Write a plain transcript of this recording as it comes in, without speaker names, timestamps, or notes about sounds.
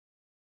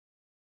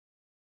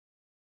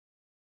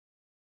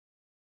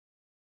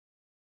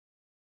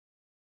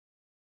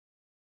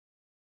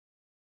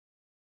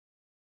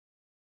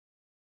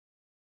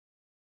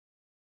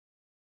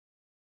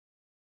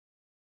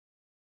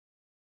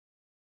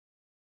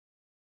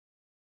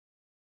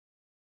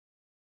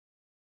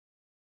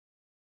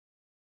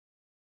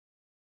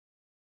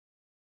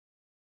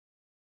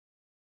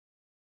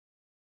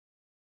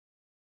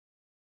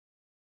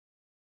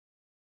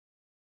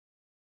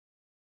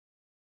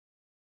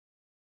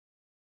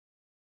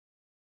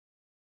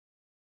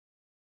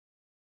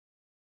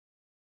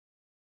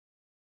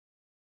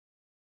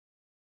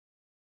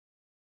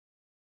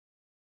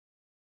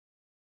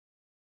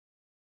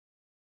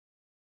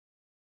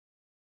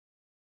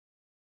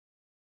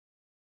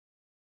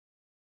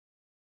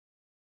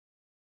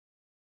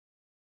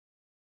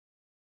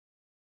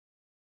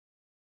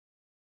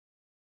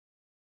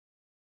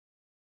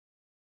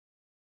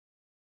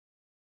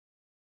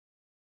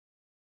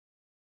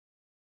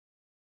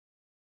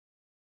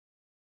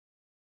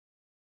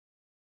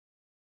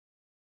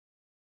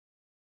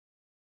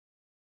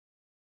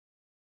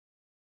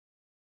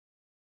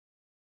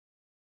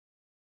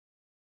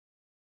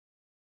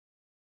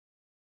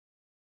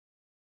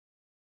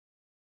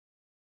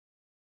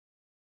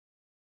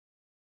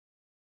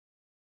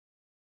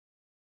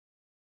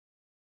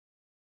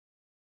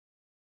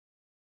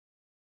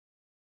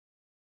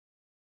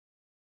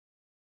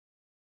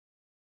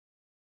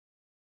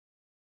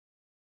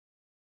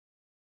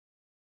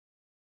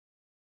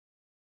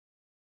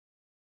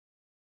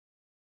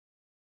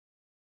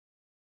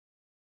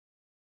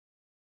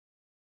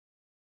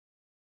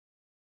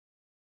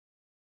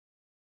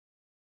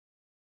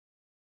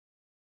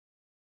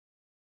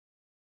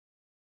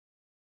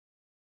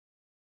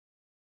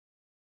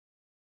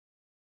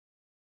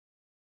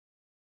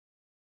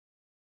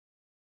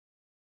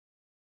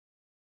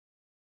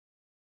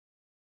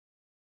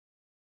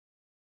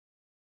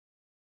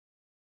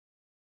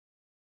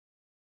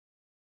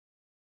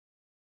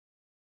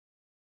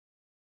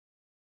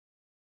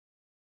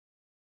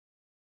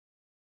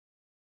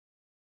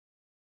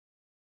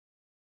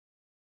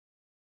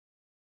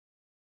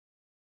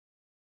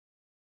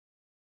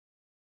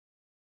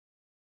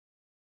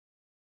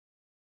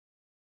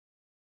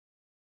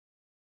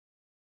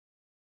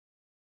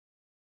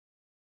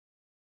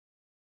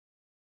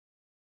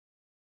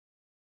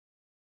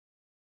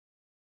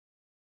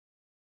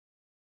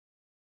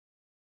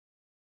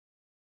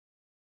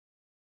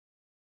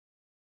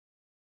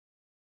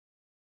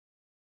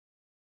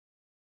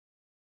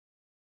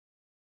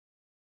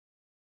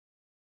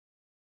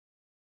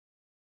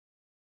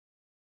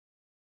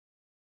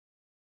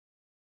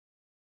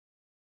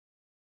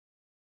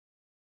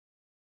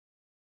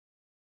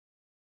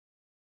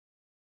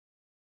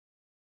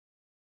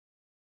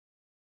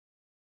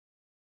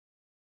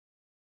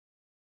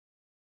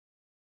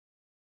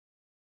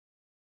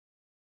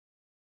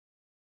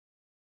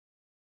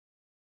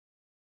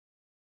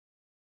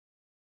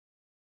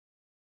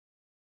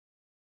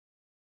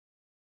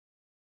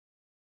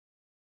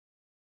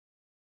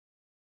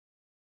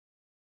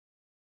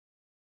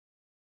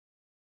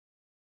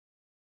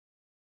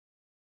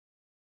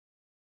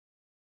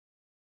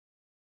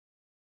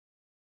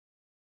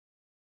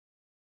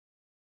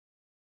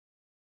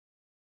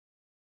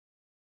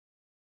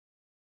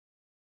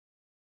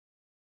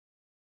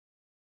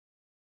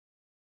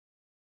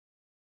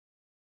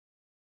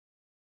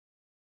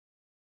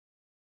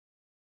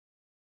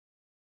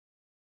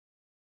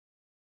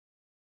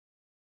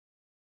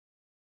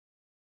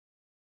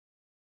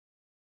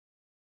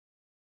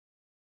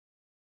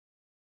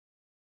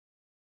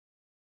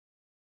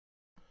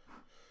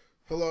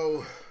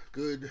Hello,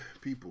 good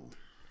people.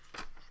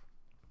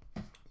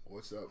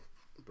 What's up?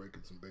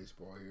 Breaking some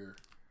baseball here.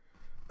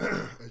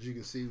 As you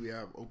can see, we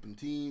have open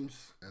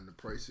teams, and the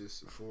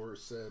prices for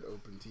said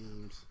open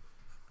teams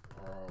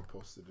are all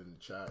posted in the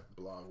chat.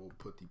 Blog will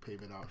put the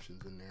payment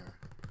options in there.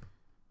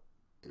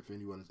 If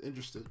anyone is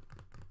interested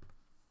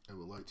and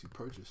would like to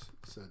purchase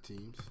said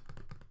teams,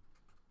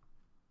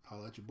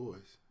 holla at your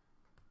boys.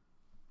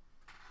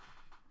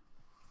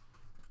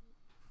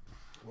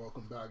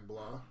 Welcome back,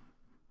 Blah.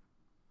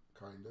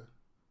 Kinda.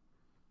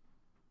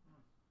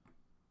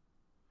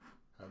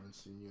 Haven't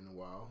seen you in a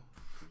while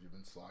because you've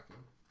been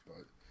slacking,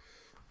 but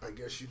I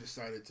guess you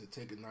decided to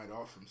take a night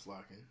off from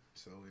slacking,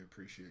 so we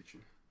appreciate you.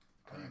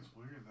 I think it's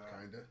weird that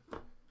Kinda.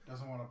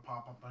 doesn't want to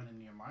pop up on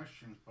any of my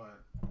streams,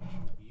 but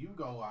you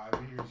go live,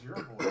 here's your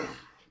voice.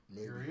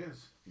 Maybe. Here he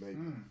is.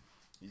 Maybe.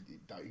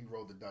 He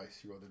rolled the dice.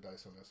 He rolled the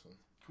dice on this one.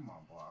 Come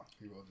on, Bob.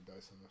 He rolled the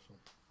dice on this one.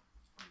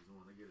 He's the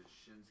one to get his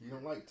shins. You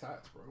don't like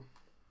tats, bro.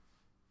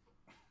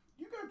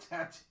 You got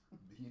tattooed.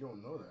 He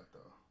don't know that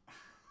though.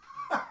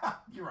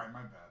 You're right,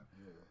 my bad.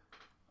 Yeah.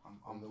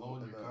 I'm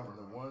blowing your cover.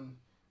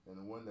 And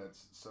the one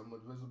that's somewhat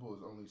visible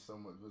is only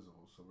somewhat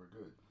visible, so we're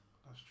good.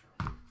 That's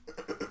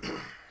true.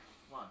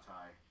 Come on,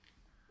 Ty.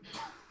 You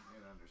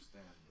don't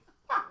understand.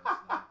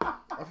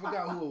 I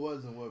forgot who it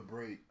was and what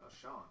break.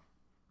 Sean.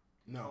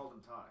 You No. called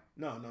him Ty.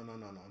 No.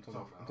 I'm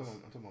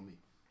talking about me.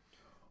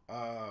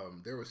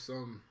 There was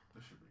some.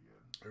 This should be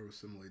good. There was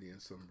some lady in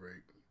some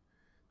break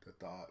that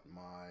thought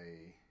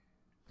my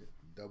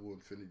double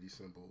infinity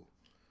symbol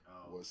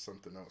was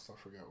something else. I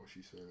forgot what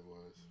she said it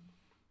was.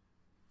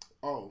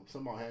 Oh,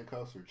 something about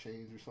handcuffs or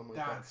chains or something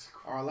like That's that.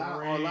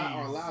 crazy.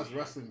 Our last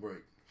wrestling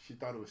break, she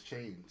thought it was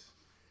chains.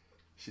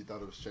 She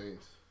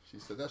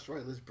said, "That's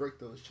right. Let's break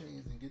those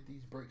chains and get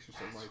these breaks or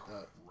something like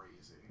that."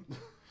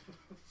 Crazy.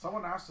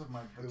 Someone asked if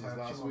the was last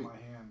tattoo on week. my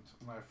hand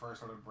when I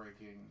first started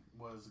breaking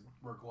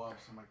were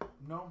gloves. I'm like,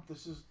 no,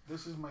 this is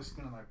my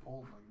skin, and I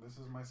pulled like, this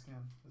is my skin.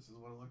 This is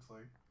what it looks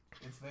like.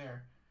 It's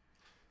there.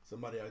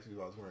 Somebody asked me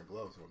if I was wearing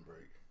gloves on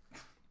break.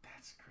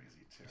 That's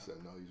crazy too. I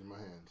said, "No, these are my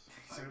hands."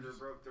 Tiger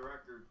broke the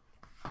record.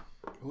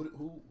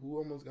 Who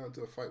almost got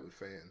into a fight with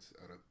fans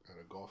at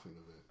a golfing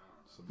event?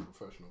 Some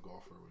professional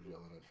golfer was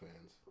yelling at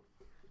fans.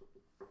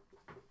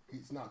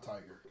 He's not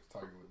Tiger.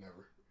 Tiger would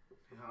never.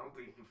 I don't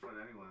think he can fight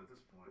anyone at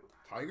this point.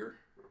 Tiger?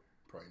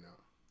 Probably not.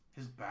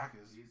 His back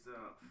is. He's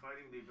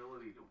fighting the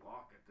ability to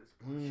walk at this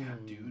point. Yeah,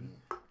 dude.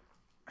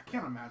 I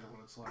can't imagine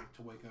what it's like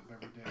to wake up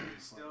every day. And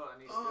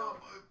He my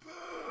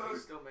back.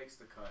 still makes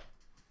the cut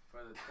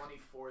for the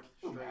 24th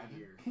straight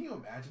year. Can you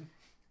imagine?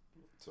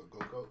 So go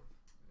goat.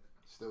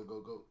 Still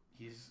go goat.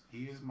 He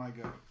is my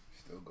goat.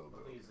 Still go I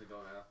goat. think he's the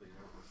GOAT athlete.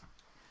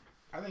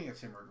 I think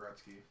it's him or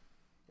Gretzky.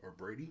 Or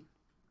Brady?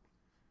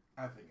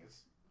 I think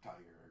it's Tiger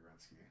or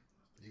Gretzky.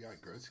 You got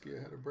Gretzky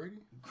ahead of Brady?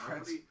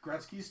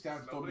 Gretzky's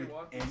stats don't nobody make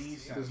wants to any see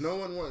sense. Because no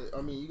one want.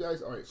 I mean, you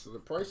guys. All right. So the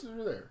prices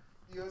are there.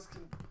 You guys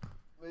can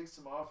make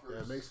some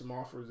offers. Yeah, make some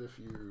offers if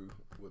you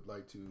would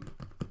like to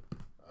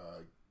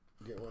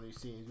get one of these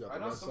teams. You got I the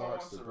know Red someone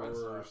Sox, wants the the Red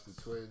Brewers, Sox.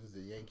 the Twins,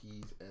 the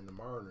Yankees, and the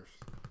Mariners.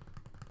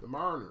 The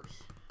Mariners.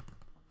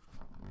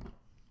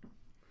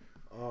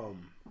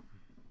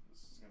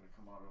 This is going to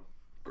come out of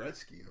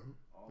Gretzky, huh?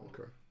 all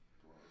Okay. of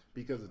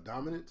Because of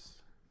dominance.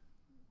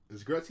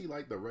 Is Gretzky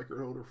like the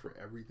record holder for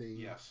everything?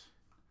 Yes.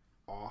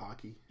 All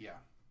hockey. Yeah.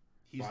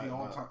 He's By- the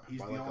all-time. by- He's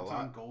by the like a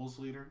all-time lot. goals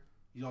leader.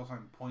 He's the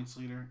all-time points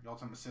leader. The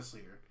all-time assist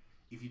leader.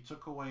 If you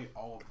took away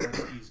all of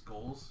Gretzky's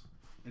goals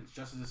and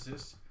just his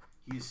assists,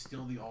 he is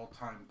still the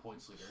all-time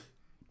points leader.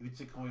 If you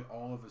take away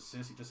all of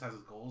assists, he just has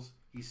his goals.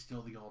 He's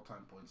still the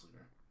all-time points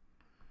leader.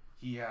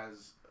 He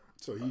has.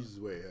 So he's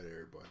way ahead of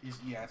everybody.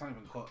 Yeah, it's not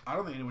even close. I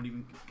don't think anyone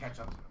even can catch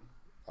up to him.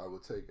 I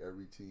would take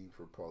every team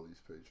for Paulie's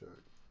paycheck.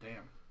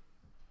 Damn.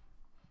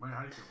 Wait,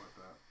 how do you feel about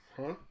that?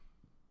 Huh?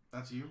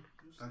 That's you.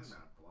 Who's That's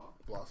saying that, Blah?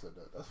 Blah said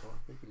that. That's fine.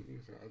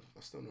 I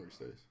still know where he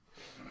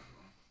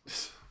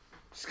stays.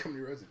 Just come to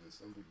your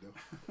residence. No big deal.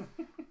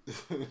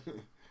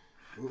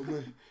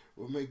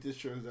 we'll make this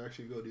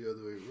transaction go the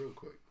other way real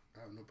quick.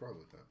 I have no problem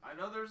with that. I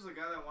know there's a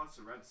guy that wants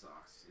the Red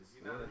Sox. Is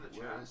he not in the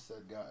Where chat? is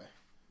that guy?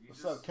 You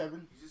What's just- up,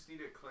 Kevin? You just need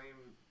to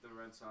claim the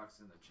Red Sox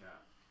in the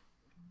chat.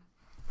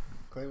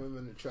 Claim him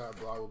in the chat.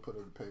 Blah will put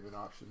up the payment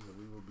options, and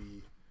we will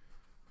be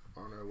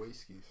on our way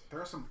skis. There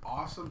are some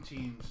awesome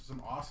teams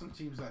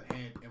that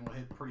hit and will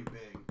hit pretty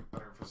big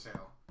that are for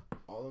sale.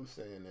 All I'm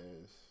saying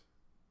is,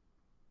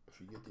 if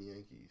you get the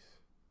Yankees,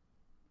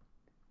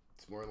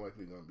 it's more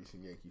likely going to be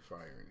some Yankee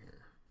fire in here.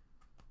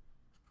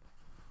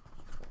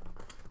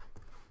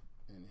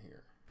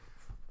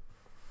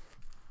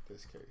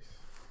 This case.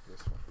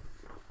 This one.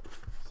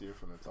 See it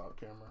from the top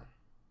camera?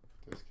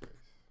 This case.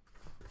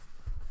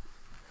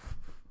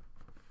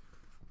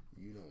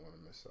 You don't want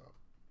to miss out.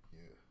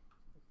 Yeah.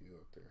 You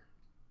up there.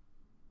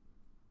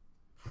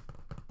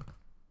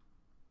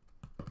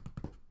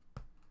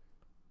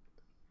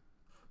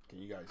 Can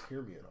you guys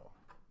hear me at all?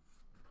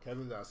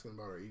 Kevin's asking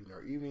about our evening.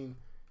 Our evening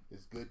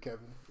is good,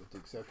 Kevin, with the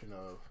exception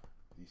of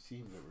these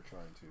teams that we're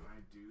trying to. I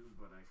do,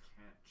 but I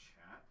can't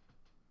chat.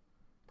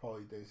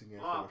 Paulie, thanks again.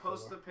 Well, for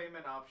post the follow.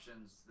 payment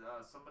options.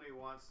 Somebody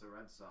wants the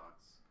Red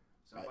Sox.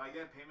 So if I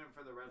get payment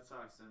for the Red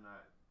Sox, then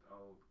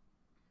I'll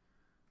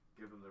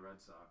give them the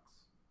Red Sox.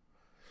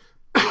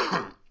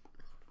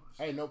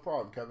 Hey, no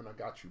problem, Kevin. I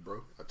got you,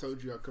 bro. I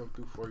told you I'd come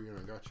through for you, and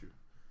I got you.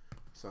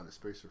 Signed a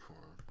spacer for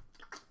him.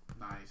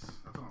 Nice.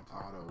 That's what I'm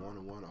talking Auto,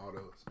 about. 1-1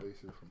 auto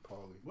spacer from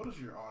Paulie. What does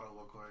your auto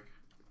look like?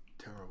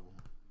 Terrible.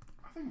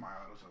 I think my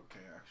auto's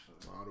okay,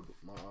 actually.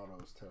 My auto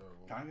is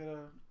terrible. Can I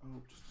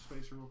get just a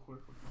spacer real quick?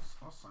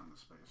 I'll sign the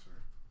spacer.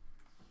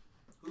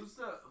 Who's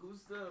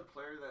the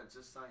player that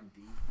just signed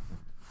D?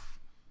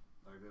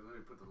 Like they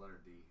literally put the letter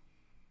D.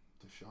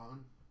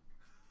 Deshaun?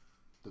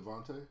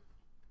 Devontae?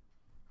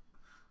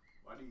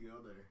 Why do you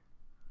go there?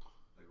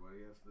 Like why do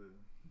you have to?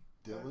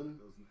 Dylan?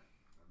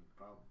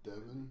 Problem.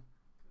 Devin?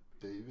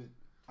 David?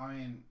 I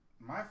mean,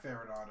 my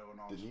favorite auto in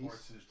all Denise?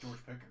 sports is George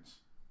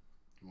Pickens.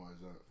 Why is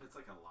that? It's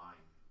like a line.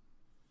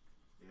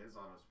 Yeah, his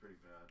auto's pretty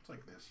bad. It's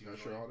like this. That's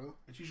Usually. your auto?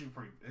 It's usually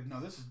pretty. No,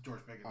 this is George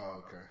Pickens.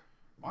 Oh, auto. okay.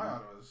 My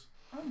auto is.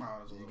 I think my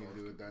auto's a You little.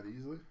 can do it that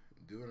easily?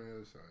 Do it on the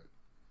other side.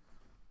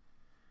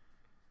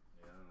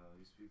 Yeah, I don't know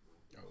these people.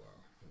 Oh, wow.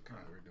 Okay,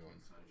 we're doing.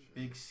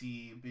 Big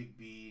C, big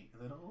B,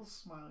 little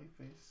smiley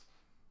face.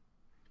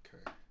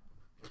 Okay.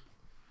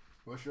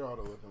 What's your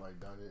auto looking like,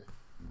 Donnie?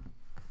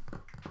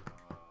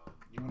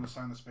 You want to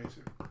sign the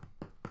spacer?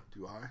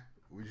 Do I?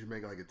 Would you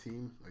make like a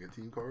team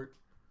card?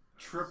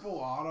 Triple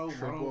auto,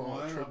 Triple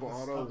 101. triple of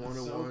auto, of the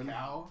 101.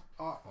 SoCal.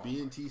 Oh,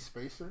 B&T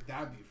spacer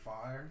that'd be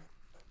fire.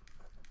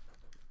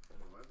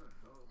 What the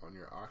hell? on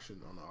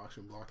the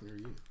auction block near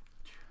you.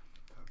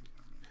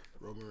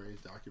 Roman Reigns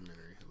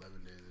documentary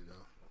 11 days ago.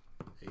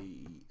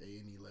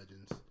 A&E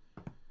Legends.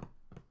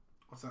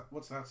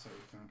 What's that say?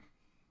 You think?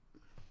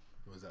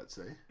 What does that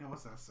say? Yeah,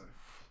 what's that say?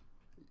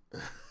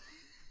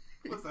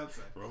 What's that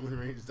say? Roman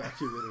Reigns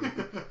documentary.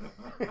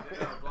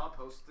 Did Blah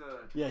post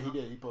Yeah, he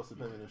did. He posted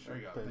payment There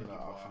you go. payment Thank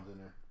you, options Bob. in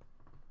there.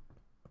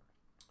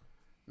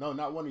 No,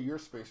 not one of your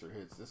spacer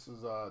hits. This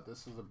was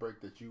a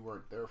break that you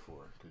weren't there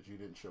for because you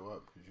didn't show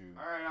up because you.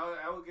 All right,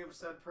 I will give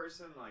said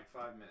person like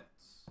 5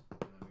 minutes,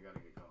 and then we gotta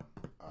get going.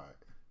 All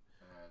right.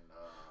 And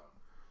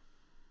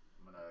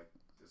I'm gonna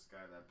this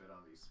guy that bid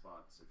on these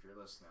spots. If you're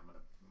listening, I'm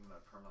gonna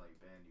permanently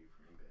ban you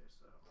from eBay.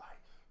 So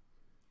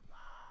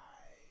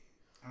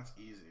That's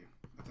easy.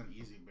 That's an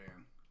easy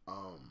ban.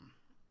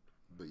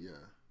 But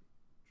yeah,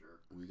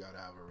 jerk. we gotta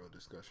have a real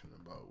discussion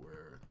about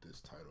where this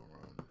title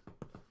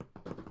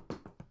run.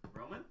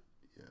 Roman?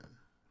 Yeah.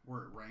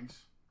 Where it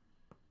ranks.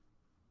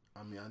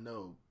 I mean, I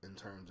know in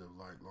terms of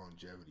like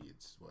longevity,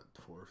 it's what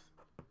 4th,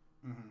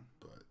 Mm-hmm.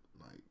 but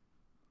like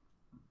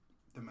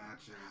The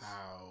matches.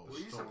 how. Were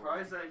you Story.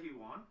 surprised that he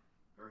won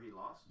or he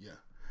lost? Yeah.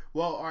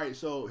 Well, all right.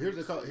 So here's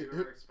a So couple. you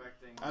were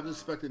expecting. I was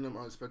expecting them.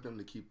 I was expecting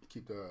them to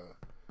keep the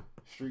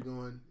streak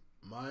going.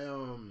 My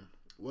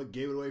what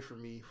gave it away for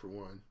me for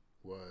one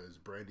was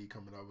Brandy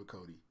coming out with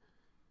Cody.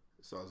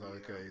 So I was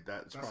like, Yeah. okay,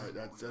 that's That's probably his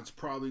moment. that's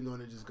probably going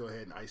to just go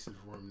ahead and ice it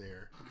for him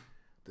there.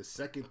 The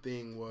second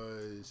thing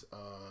was,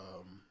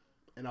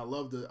 and I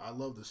love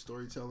the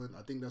storytelling.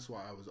 I think that's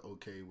why I was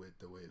okay with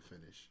the way it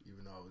finished,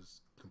 even though I was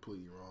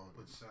completely wrong.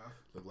 With Seth.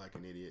 Looked like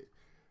an idiot.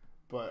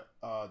 But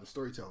the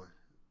storytelling,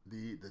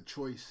 the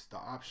choice, the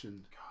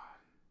option, God,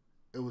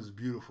 it was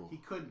beautiful. he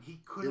couldn't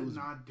It was-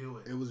 not do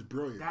it. It was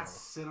brilliant. That's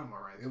bro. cinema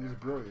right It there. was man.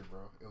 brilliant,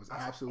 bro. It was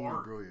That's absolutely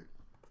art. brilliant.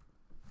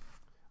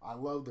 I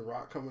love The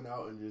Rock coming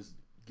out and just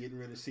getting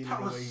rid of Cena That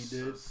the was way he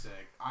so did.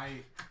 sick.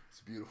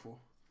 It's beautiful.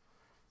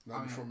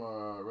 Nothing I mean-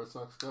 from Red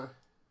Sox guy.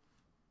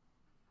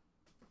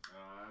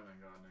 I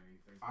haven't gotten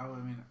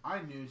anything.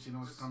 I knew Cena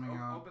was Just coming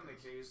out. Open the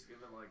case, give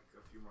it like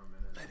a few more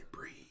minutes. Let it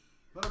breathe.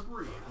 Let it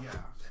breathe. Yeah.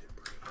 Let it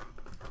breathe.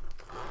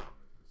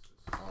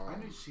 I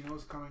knew Cena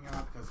was coming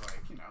out because, like,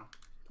 you know,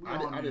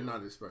 I did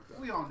not expect that.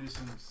 We all knew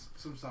some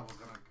stuff was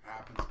gonna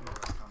happen. People were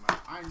gonna come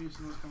out. I knew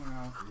Cena was coming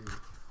out.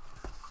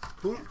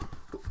 Who?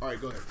 All right,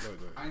 go ahead.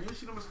 I knew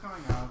Cena was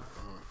coming out.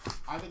 Uh-huh.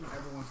 I think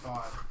everyone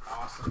thought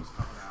Austin was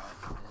coming out,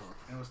 Uh-huh.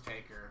 and it was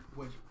Taker.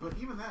 But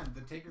even then,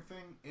 the Taker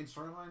thing in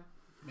storyline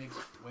makes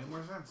way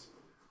more sense.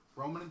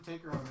 Roman and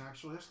Taker have an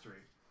actual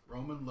history.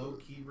 Roman low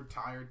key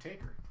retired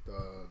Taker.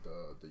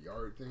 The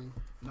yard thing.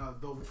 No,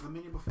 the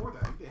meeting before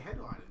that, I think they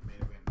headlined main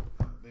event.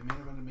 They main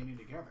evented meeting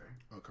together.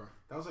 Okay.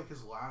 That was like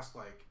his last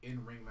like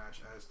in ring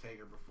match as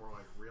Taker before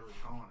like really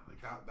calling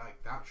it.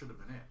 Like that should have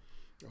been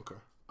it. Okay.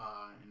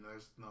 And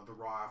there's the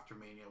Raw after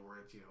Mania where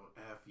it's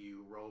F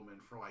you Roman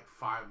for like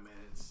 5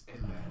 minutes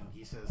and then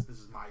he says this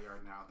is my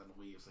yard now, then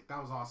leaves. Like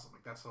that was awesome.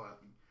 Like that's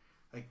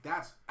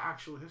that's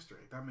actual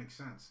history. That makes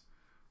sense.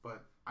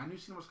 But I knew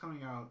Cena was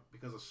coming out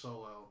because of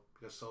Solo.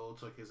 Because Solo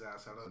took his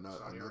ass out of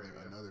Saudi Arabia.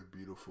 Another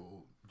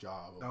beautiful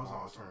job of That was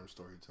long-term awesome.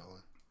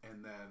 storytelling.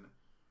 And then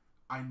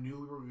I knew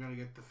we were gonna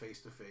get the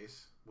face to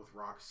face with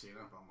Rock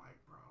Cena. But I'm like,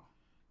 bro.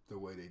 The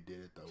way they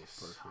did it, though, was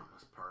Just perfect.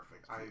 was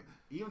perfect. I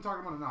even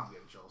talking about it now, I'm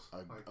getting chills.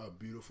 A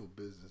beautiful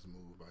business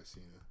move by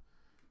Cena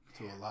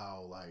to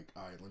allow, like,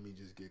 all right, let me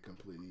just get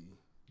completely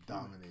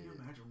dominated. Can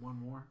you imagine one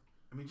more?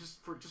 I mean,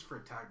 just for a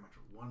tag match,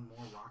 one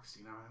more Rock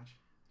Cena match.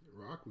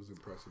 Rock was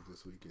impressive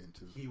this weekend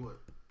too. He would.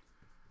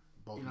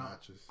 both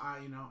matches. I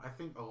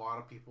think a lot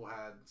of people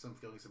had some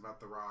feelings about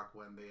The Rock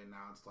when they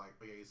announced like,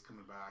 oh yeah, he's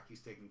coming back,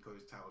 he's taking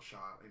Cody's title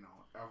shot.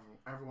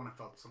 Everyone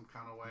felt some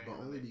kind of way, but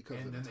only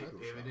because of the title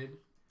pivoted. Shot.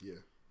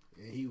 Yeah,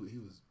 and he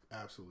was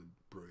absolutely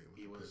brilliant.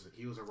 He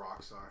was a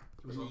rock star.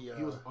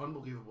 He was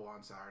unbelievable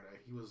on Saturday.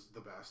 He was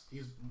the best.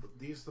 He's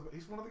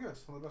one of the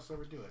goods. One of the best to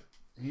ever do it.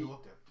 He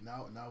looked it.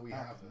 Now we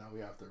have to.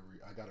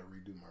 I gotta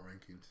redo my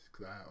rankings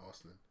because I had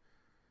Austin.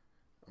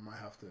 I might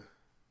have to.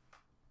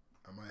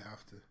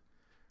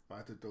 I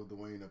have to throw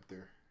Dwayne up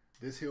there.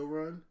 This hill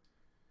run,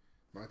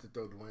 might have to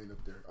throw Dwayne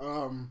up there.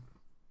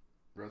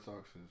 Red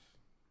Sox is.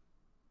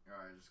 All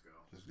right, just go.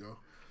 Just go.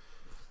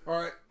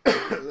 All right,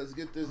 let's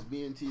get this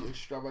BNT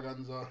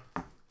extravaganza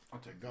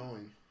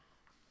going.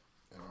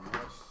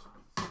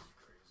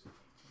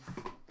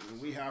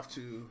 And we have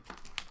to.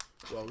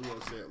 Well, we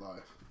won't say it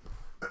live.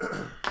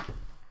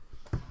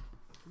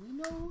 We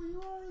know who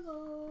you are,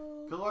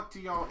 though. Good luck to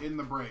y'all in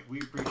the break. We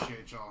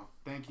appreciate y'all.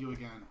 Thank you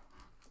again.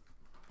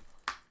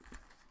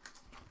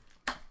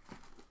 I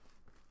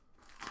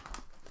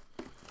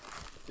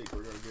think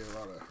we're gonna get a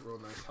lot of real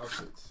nice house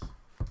hits.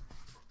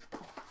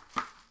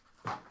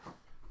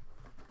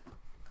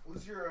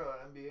 Who's your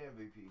NBA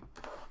MVP?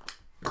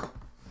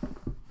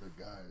 The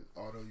guy,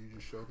 Otto, you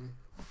just showed me.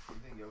 You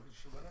think Jokic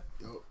should win it?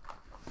 Yup.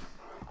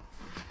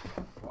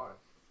 Why?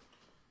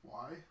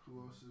 Why? Who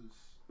else is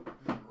in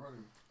the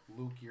running?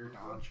 Luke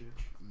Doncic.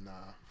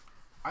 Nah.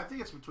 I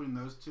think it's between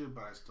those two,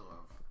 but I still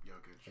have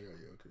Jokic. I got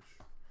Jokic.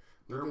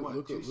 They're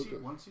what, 2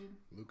 seed, 1 seed?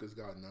 Luka's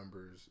got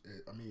numbers.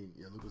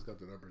 Luka's got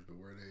the numbers, but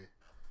where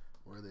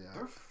are they at?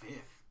 They're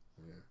 5th.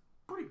 Yeah.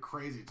 Pretty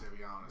crazy, to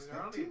be honest. I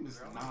mean, that team is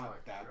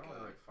not that they're good.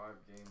 only like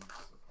 5 games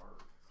apart.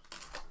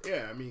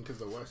 Yeah, because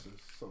the West is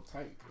so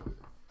tight.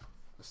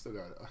 But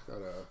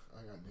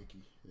I got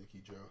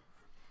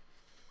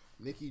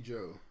Nicky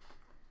Joe.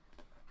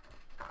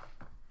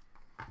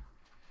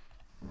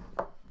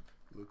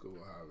 Luka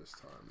will have his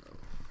time though.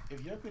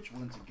 If Jokic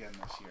wins again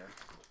this year,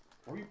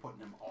 where are you putting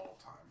him all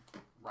time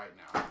right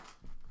now?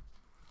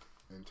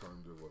 In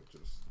terms of what,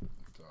 just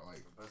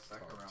like The best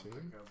second round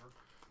pick ever.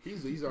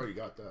 He's already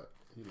got that.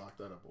 He locked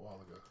that up a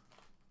while ago.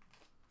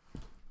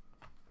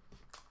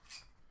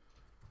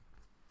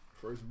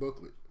 First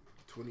booklet,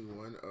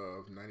 21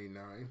 of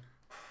 99.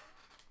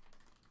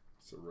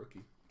 It's a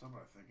rookie. That's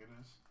what I think it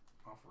is.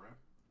 Off rip.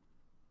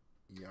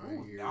 Yeah,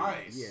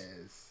 nice.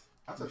 Yes.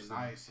 That's a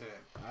nice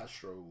hit.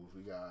 Astros,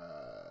 we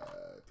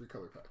got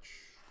 3-color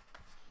patch.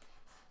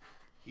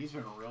 He's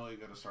been really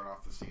good to start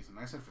off the season.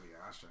 Nice hit for the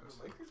Astros.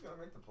 The Lakers gonna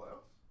make the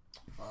playoffs?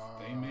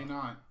 They may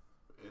not.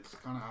 It's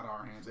kind of out of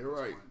our hands. They're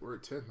right. Point. We're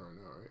at 10th right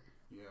now, right?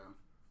 Yeah.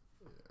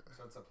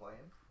 So it's a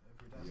play-in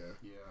every day?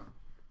 Yeah.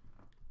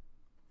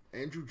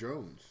 Andrew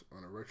Jones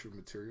on a retro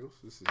materials.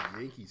 This is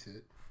Yankees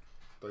hit.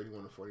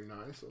 31 to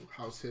 49. So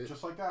house hit.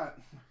 Just like that.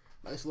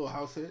 Nice little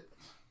house hit.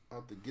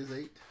 Out the Giz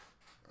 8.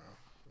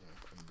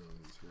 I'm doing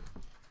these here.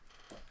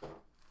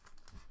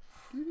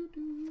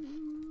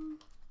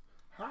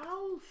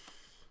 House.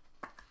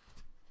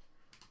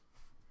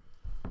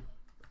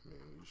 We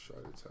just try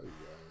to tell you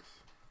guys.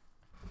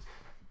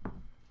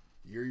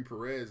 Yuri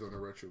Perez on the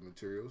retro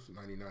materials,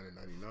 99 and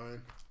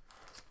 99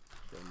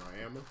 from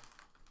Miami.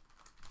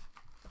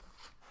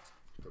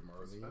 The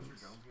Marlins. Spencer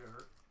Jones get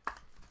hurt?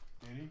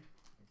 Did he? I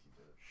think he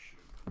did.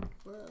 Shoot.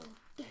 Well,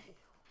 damn.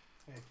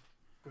 Hey,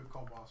 good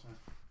call, boss man.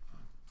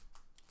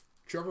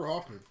 Trevor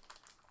Hoffman,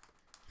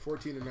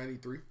 14 and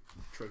 93.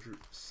 Treasure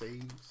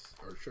saves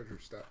or treasure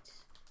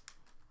stats.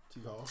 T.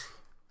 Hoff.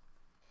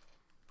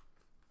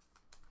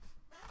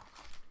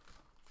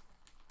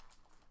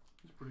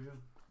 He's pretty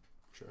good.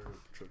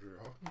 Treasure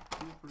Hoffman.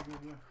 He's pretty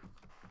good, yeah.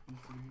 He's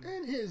pretty good.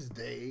 In his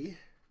day.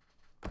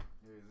 Yeah,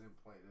 he didn't even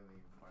play the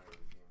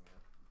game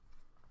yet.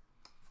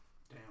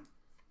 Damn.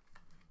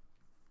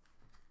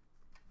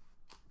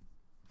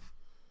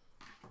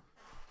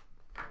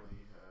 Well,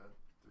 he had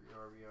 3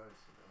 RBIs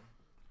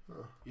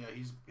today. Yeah,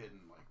 he's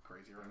hitting like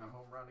crazy right And a now.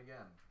 home run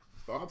again.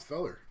 Bob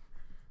Feller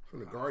from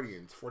the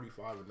Guardians,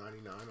 45 of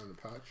 99 on the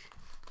patch.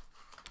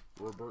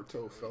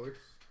 Roberto Feller.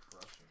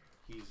 Crushing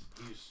it.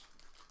 He's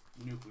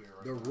nuclear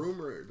right The now.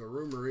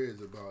 rumor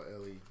is about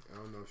Ellie. I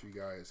don't know if you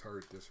guys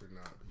heard this or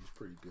not, but he's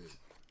pretty good.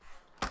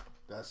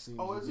 That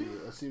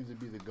seems to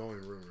be the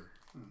going rumor.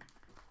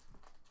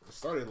 It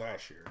started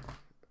last year.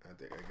 I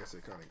guess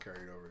it kind of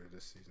carried over to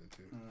this season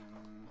too.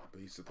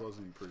 But he's supposed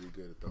to be pretty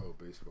good at the whole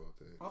baseball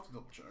thing. I'll have to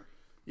double check.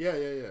 Yeah.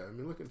 I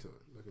mean, look into it.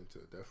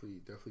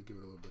 Definitely give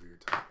it a little bit of your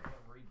time.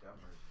 Reed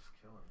Detmer is just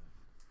killing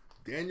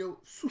it. Daniel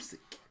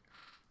Susick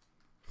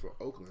for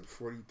Oakland,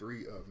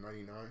 43 of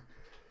 99.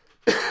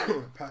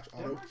 Patch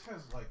auto. Denmark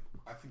has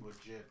I think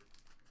legit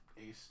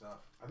ace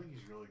stuff. I think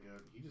he's really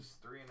good. He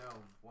just 3-0,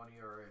 1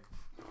 ERA.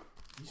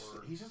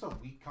 he's just a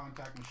weak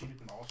contact machine who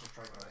can also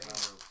strike out of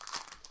power.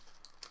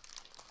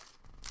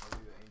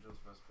 Maybe the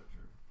Angels' best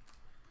pitcher.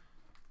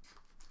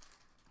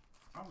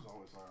 I was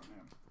always high on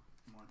him.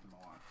 I liked him a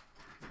lot.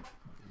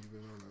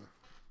 Even on a.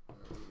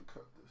 Let me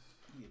cut this.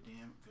 He a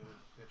damn good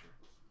pitcher.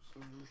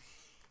 Scissors.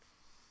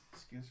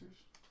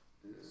 Skizzers?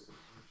 Yeah.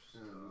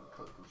 Let me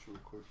cut this real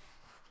quick.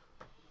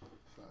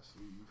 Fast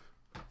sleeve.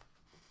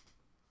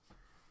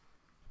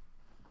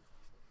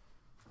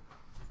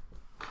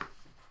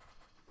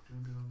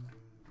 Dun, dun, dun,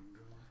 dun,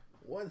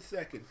 dun. 1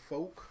 second,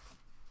 folk.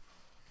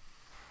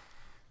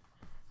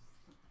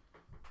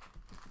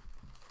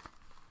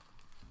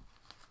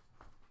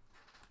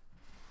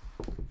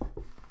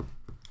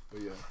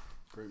 But yeah,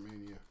 great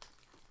Mania.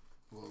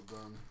 Well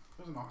done.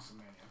 It was an awesome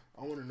Mania.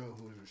 I want to know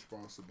who is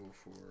responsible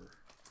for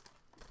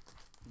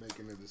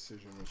making a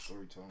decision on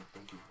storytelling.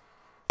 Thank you.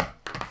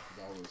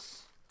 That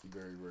was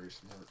very, very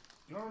smart.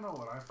 You don't know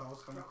what I thought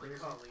was kind of crazy?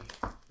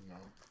 You know,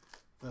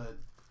 The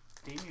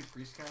Damian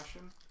Priest cash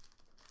in,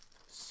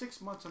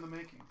 6 months in the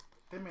making.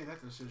 They made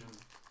that decision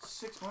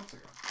 6 months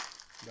ago.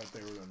 that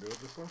they were gonna do it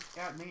this one.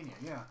 At Mania,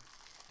 yeah.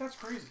 That's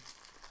crazy.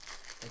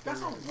 That That's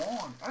they a were,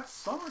 long. That's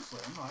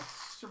SummerSlam. No,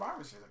 that's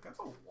Survivor Series. Like, that's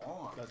a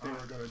long that they time.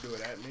 were gonna do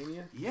it at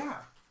Mania,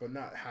 Yeah. but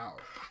not how.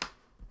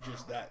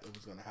 Just that it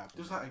was gonna happen.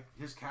 Just like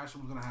his cash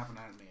in was going to happen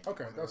at Mania.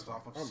 Okay, whether that's it was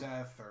off of fine.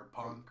 Seth or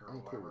Punk or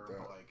I'm cool whatever. with that.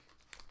 But, like,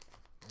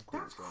 I'm cool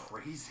that's with that.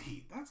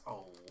 crazy. That's a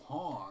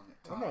long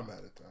time. I'm not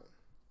mad at that.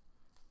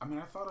 I mean,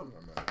 I thought I'm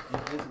not mad at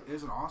that. it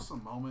is an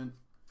awesome moment.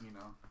 You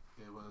know,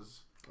 it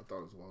was I thought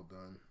it was well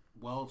done.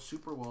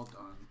 super well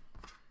done.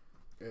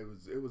 It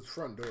was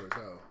front door as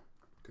hell,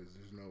 because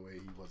there's no way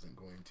he wasn't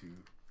going to do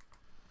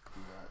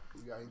that.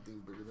 You got anything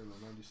bigger than the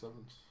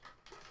 97s?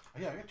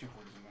 Yeah, I got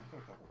 240s in there. I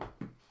got a couple.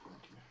 Thank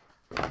you.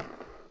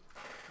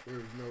 There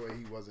was no way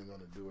he wasn't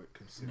gonna do it,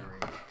 considering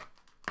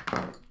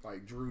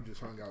like Drew just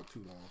hung out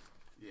too long,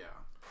 Yeah.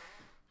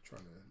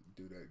 trying to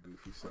do that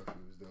goofy stuff he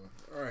was doing.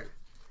 All right,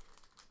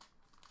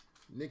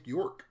 Nick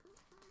York,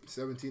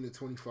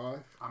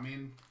 17-25, I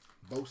mean,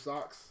 Bo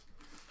Sox,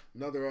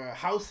 another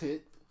house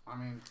hit. I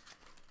mean,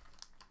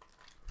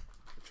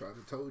 I tried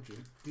to told you.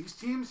 these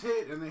teams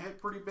hit and they hit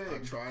pretty I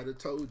big. tried to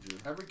told you.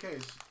 Every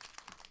case.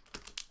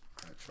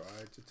 I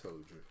tried to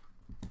told you.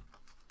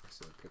 I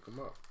said pick them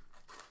up.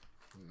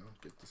 You know,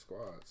 get the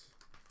squads.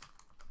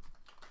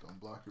 Don't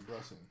block your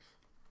blessings.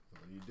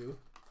 What do?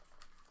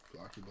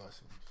 Block your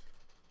blessings.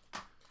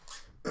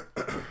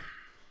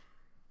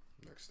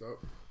 Next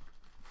up,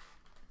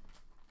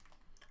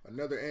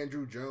 another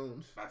Andrew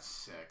Jones. That's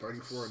sick.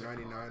 That's a sick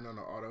 $34.99 one. on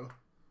the auto.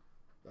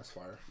 That's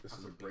fire. This That's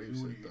is a a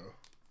Braves beauty. hit though.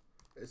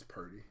 It's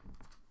pretty.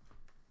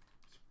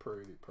 It's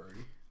pretty.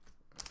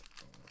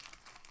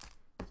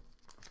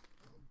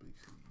 Big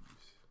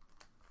sleeves.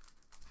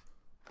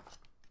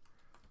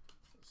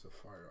 It's a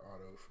fire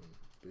auto from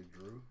Big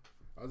Drew.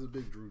 I was a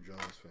big Drew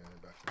Jones fan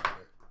back in the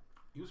day.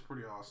 He was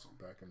pretty awesome.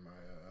 Back in my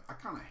I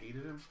kind of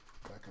hated him.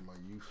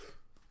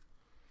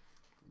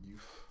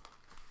 youth.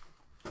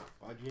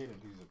 Why'd you hate him?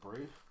 He's a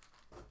Brave.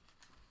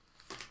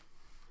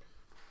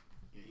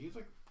 Yeah, he's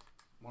like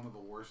one of the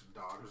worst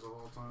Dodgers of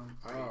all time.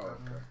 I hate Oh, that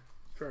man. okay.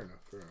 Fair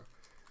enough.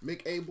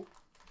 Mick Abel,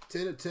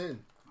 10/10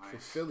 for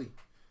Nice. Philly.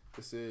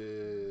 This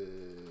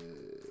is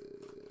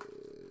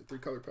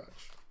 3-color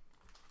patch.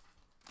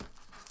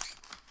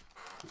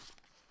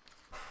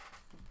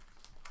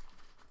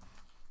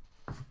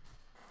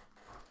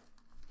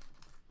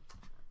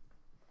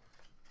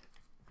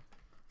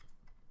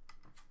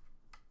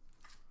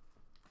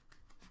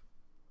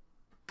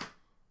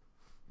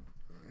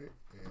 All right,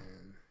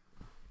 and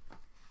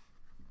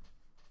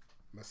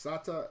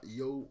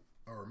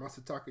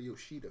Masataka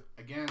Yoshida.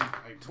 Again,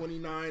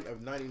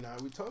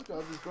 29/99. We told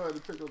y'all just go ahead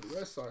and pick up the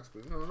Red Sox,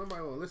 but you know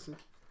nobody want to listen.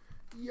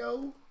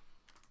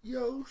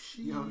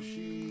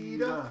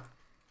 Yoshida.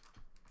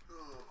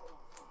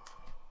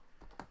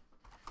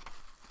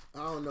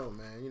 I don't know,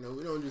 man. You know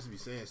we don't just be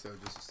saying stuff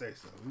just to say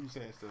stuff. We be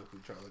saying stuff we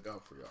try to look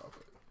out for y'all,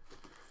 but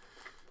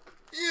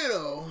you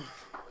know,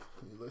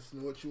 you listen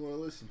to what you want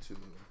to listen to.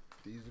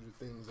 These are the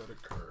things that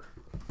occur.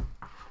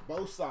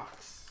 Bo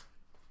Sox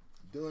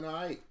doing all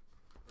right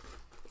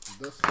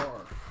thus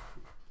far.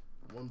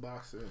 One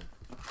box in.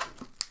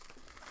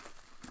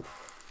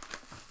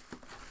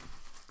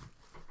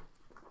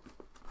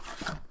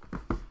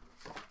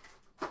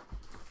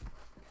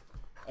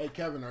 Hey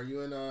Kevin, are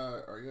you in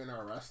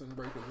our wrestling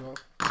break as well,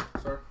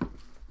 sir?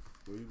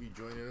 Will you be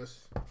joining us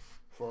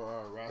for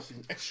our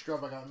wrestling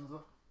extravaganza?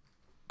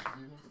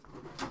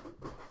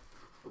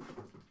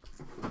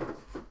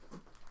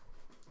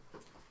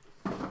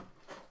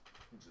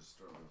 Just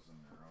throw those in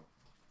there. I'll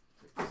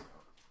pick this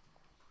out.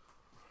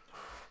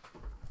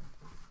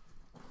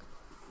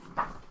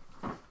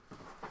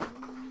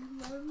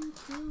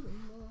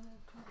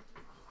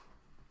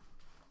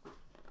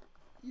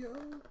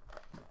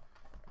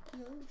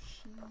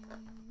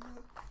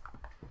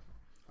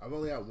 I've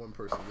only had one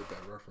person get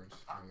that reference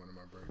in one of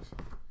my breaks.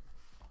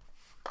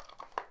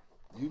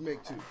 You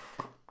make two,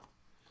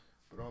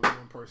 but only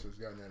one person's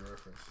gotten that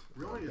reference.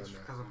 really, I've it's done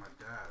that. because of my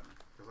dad.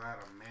 Because I had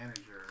a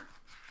manager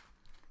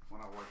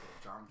when I worked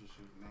at John Juice,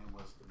 whose name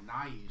was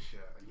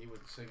Naisha, and he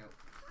would sing it.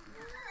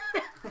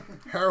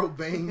 Harold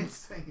Baines,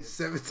 Sing it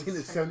 17 the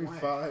to same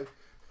 75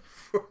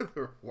 for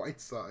the White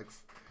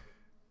Sox.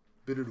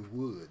 Bitter to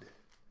Wood.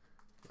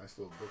 Nice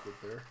little booklet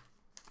there.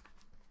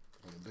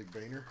 And a big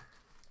banner.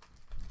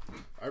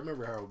 I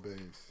remember Harold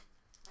Baines.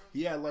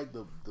 He had like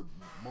the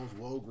most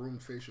well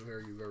groomed facial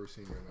hair you've ever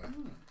seen in your life.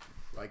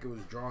 Like it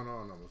was drawn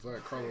on him. It was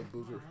like Carlo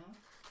Boozer,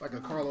 like a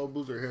Carlo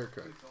Boozer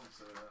haircut. Please don't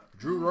say that.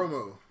 Drew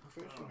Romo,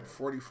 Facial hair.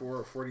 44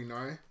 or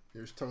 49.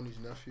 Here's Tony's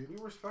nephew.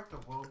 We respect a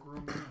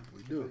well-groomed man.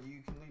 We do. But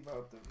you can leave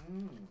out the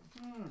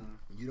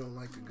You don't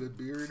like a good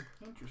beard?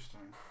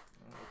 Interesting.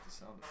 I don't like the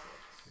sound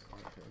effects. Yeah,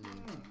 okay. I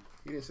mean,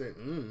 he didn't say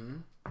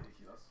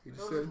He It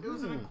just was, said it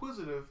was an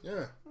inquisitive.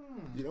 Yeah.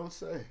 You don't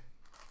say.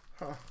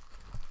 Huh.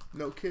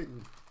 No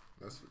kidding.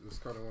 That's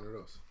kind of one of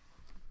those.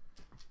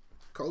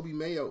 Kobe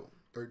Mayo,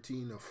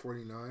 13 of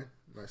 49.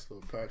 Nice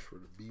little patch for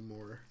the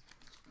B-More.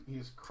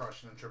 He's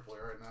crushing in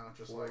AAA right now,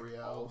 just like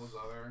L'Oreal. all those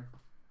other.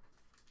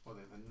 What are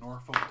they, the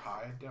Norfolk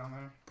Tide down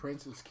there?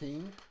 Princess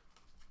King.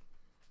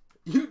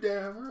 You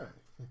damn right.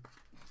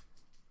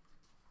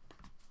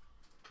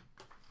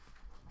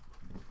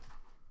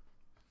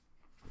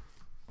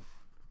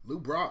 Lou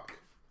Brock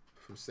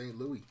from St.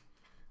 Louis,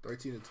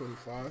 13 of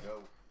 25. Yo,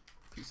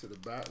 Piece of the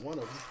bat. One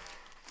of them.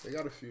 They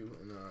got a few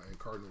in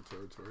Cardinal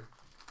territory.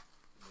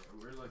 Yeah,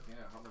 we're looking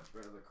at how much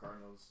better the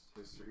Cardinals'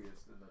 history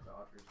is than the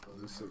Dodgers. But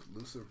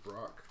Elusive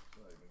Brock.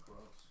 not even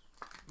close.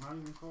 Not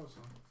even close,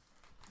 huh?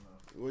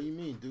 What do you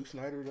mean? Duke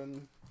Snyder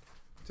done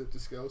tipped the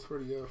scales for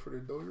the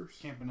Dodgers?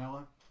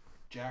 Campanella,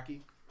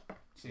 Jackie, Well,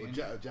 Sandy.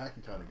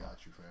 Jackie kind of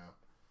got you, fam.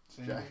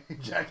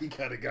 Sandy. Jackie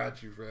kind of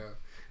got you, fam.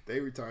 They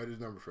retired his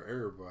number for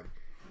everybody.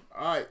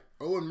 All right,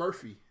 Owen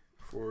Murphy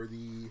for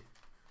the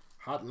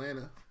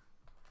Hotlanta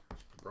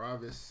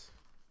Braves.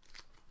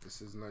 This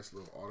is a nice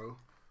little auto,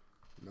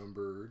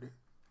 numbered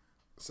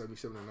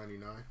 77 of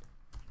 99.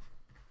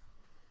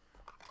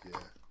 Yeah,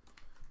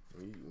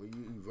 when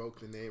you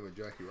evoke the name of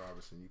Jackie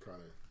Robinson, you kind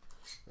of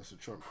that's a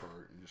trump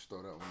card. You just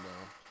throw that one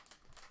down.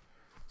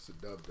 It's a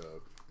dub.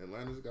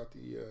 Atlanta's got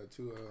the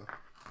two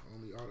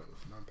only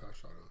autos,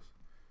 non-patch autos.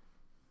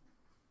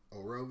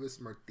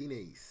 Orelvis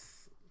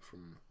Martinez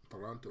from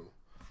Toronto,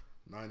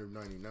 9 of 99.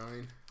 What's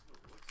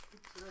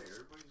the today?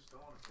 Everybody just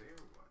don't want to pay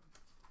everyone.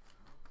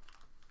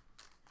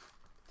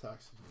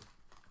 Taxes.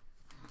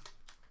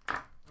 That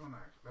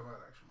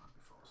might actually not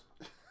be false.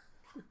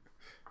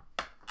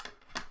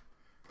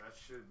 That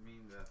should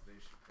mean that they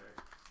should pay.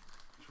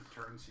 It's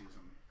return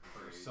season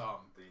for They-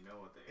 some. They know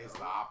what they It's owe.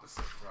 the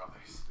opposite for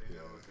others. They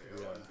know Yeah, what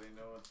they yeah. owe. They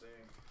know what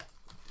they.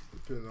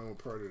 Depending on what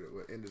part of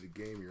what end of the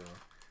game you're on.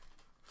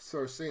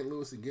 So St.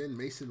 Louis again,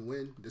 Mason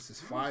Wynn. This is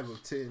 5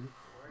 of 10.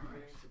 Why are you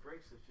getting into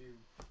breaks if you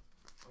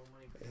owe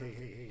money?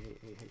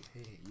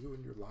 Hey, you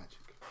and your logic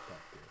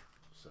back there,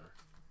 sir.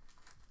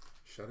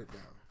 Shut it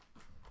down.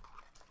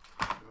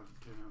 Shut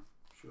it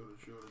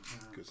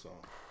down. Good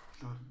song.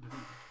 Shut it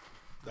down.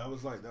 That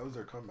was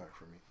their comeback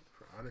for me.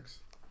 For Onyx.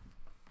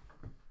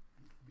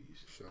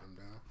 Beast. Shut him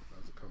down.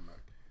 That was a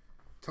comeback.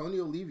 Tony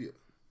Olivia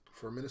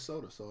for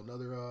Minnesota. So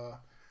another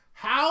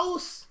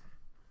house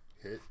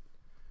hit.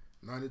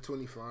 9 of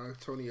 25.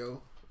 Tony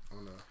O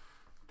on the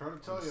Trying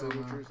to tell you,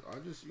 signatures. I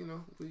just,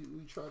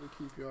 we try to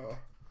keep y'all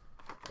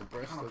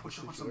abreast Trying to of the push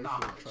up with some situation.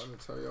 knowledge. Trying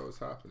to tell y'all what's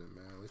happening,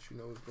 man. Let you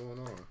know what's going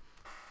on.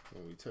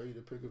 When we tell you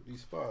to pick up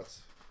these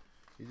spots,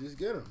 you just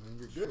get them and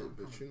you're good.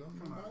 But Come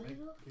on, nobody-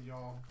 can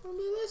y'all. I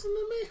mean, listen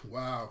to me.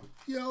 Wow.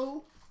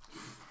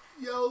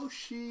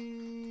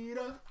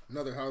 Yoshida.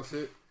 Another house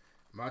hit.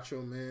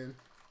 Macho Man.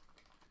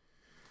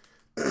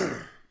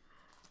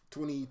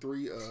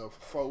 23 of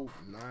 4-9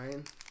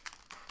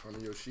 on the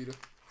Yoshida.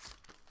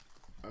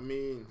 I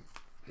mean,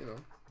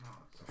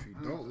 if you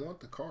don't want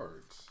the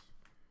cards,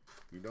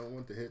 you don't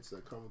want the hits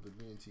that come with the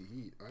VNT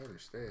Heat, I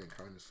understand,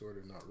 kind of, sort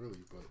of, not really,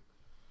 but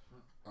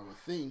I would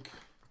think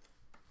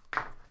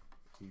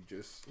you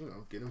just,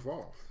 get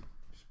involved.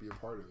 Just be a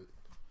part of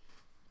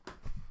it.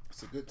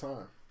 It's a good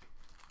time.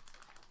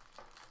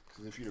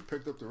 Because if you'd have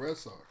picked up the Red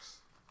Sox,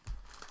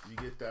 you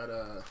get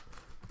that,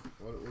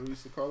 what do we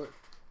used to call it?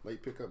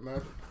 Late pickup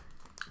magic.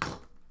 What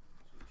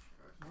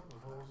the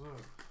hell's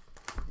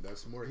that?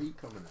 That's more heat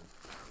coming in.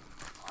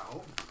 I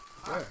hope.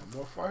 Yeah,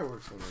 more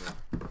fireworks coming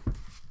in.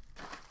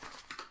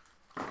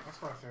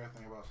 That's my favorite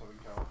thing about Southern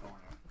California.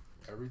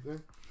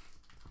 Everything.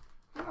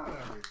 Not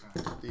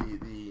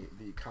everything.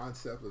 The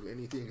concept of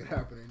anything could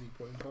happen at any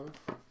point in time.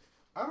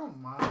 I don't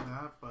mind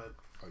that, but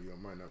Oh, you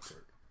don't mind that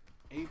part.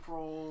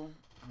 April,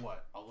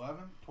 what,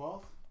 11th,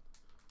 12th?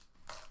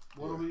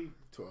 What Yeah. are we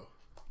 12.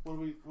 what are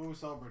we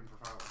celebrating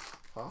for fireworks?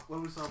 Huh? What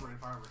are we celebrating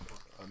fireworks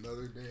for?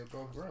 Another day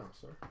above ground,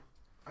 sir.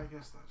 I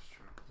guess that's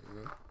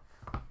true.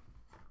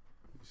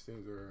 These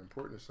things are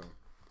important to some.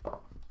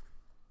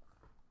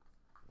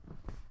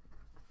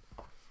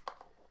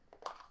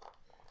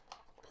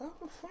 Pop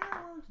the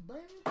fireworks,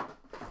 baby.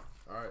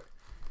 Alright.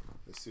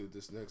 Let's see what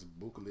this next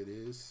booklet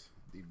is.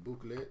 The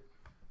booklet.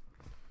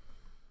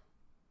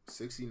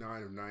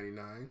 69 of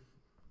 99.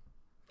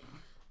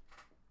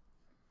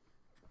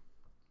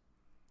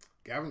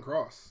 Gavin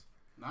Cross.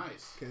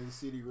 Nice. Kansas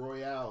City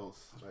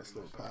Royals. That's Nice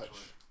pretty little nice, patch.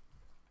 actually.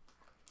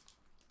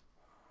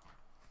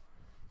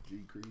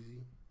 G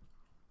Creasy.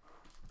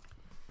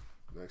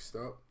 Next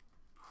up,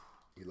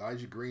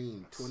 Elijah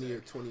Green, 20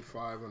 of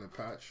 25 on the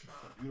patch.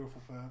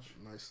 Beautiful patch.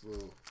 Nice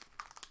little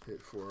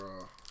hit for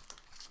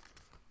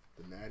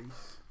the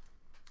Natties.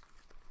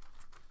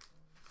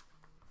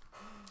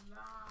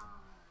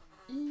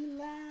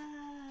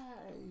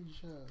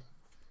 Elijah.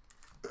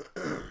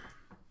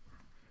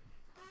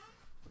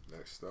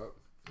 Next up,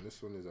 and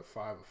this one is a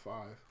 5 of 5.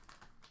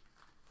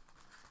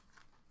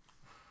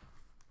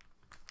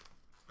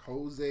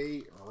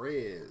 Jose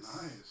Reyes.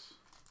 Nice.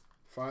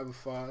 5 of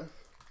 5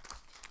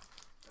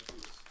 That dude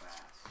was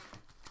fast.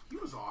 He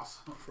was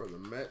awesome. for the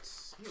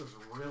Mets. He was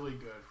really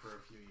good for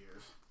a few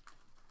years.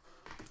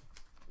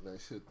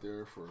 Nice hit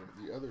there for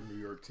the other New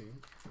York team.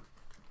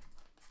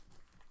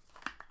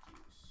 He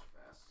was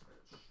fast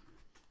as shit.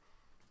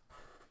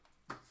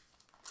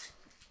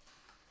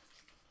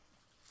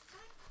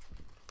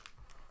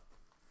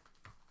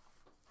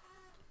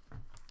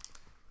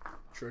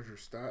 Treasure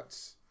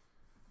stats.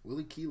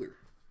 Willie Keeler.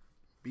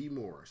 B.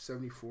 Moore,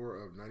 74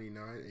 of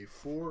 99. A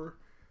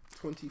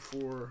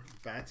 424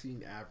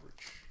 batting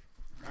average.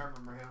 I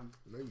remember him.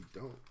 No, you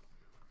don't.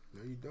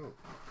 No, you don't.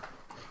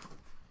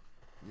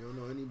 You don't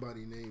know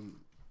anybody named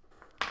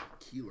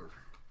Keeler.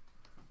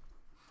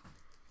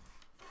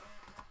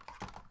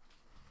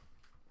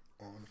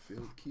 On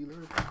field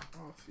Keeler,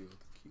 off field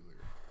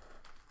Keeler.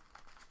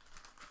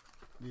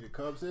 Need a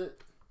Cubs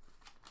hit?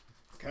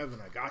 Kevin,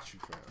 I got you,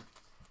 fam.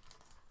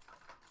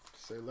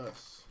 Say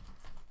less.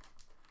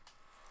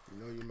 You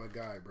know you're my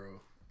guy, bro.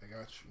 I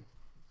got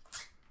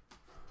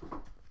you.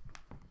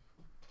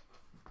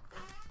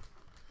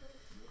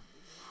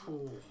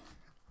 Oh,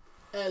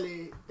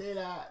 Ellie De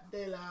La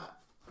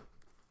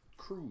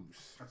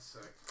Cruz. that's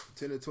sick.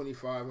 10 of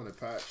 25 on the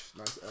patch.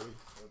 Nice, Ellie.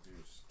 That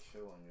dude's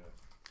killing you.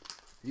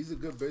 He's a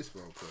good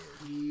baseball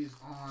player. He's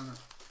on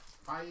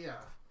fire.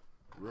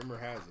 Rumor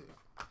has it.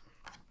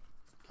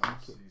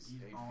 He's He's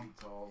 8 on feet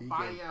tall. He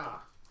Fire.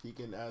 He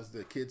can, as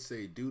the kids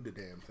say, do the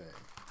damn thing.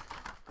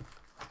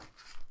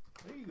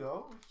 There you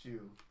go. Look at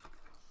you.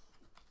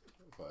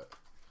 But,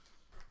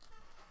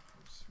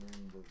 I'm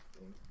smearing the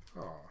ink.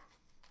 aw.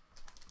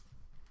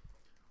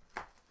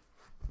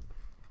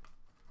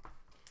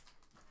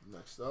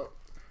 Next up,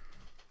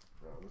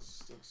 Bro,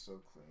 this looks so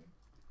clean.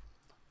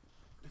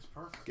 It's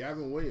perfect.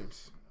 Gavin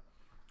Williams.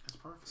 It's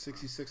perfect.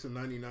 66 of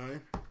 99.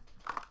 With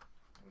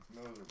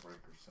no other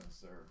breakers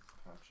since there are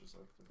patches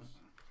like this.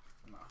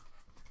 No.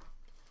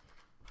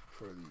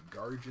 For the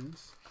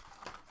Guardians.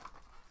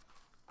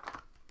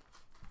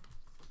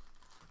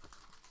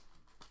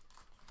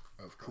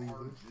 Of Cleveland.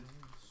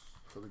 Guardians.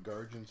 For the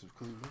Guardians of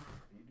Cleveland.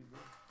 You do good.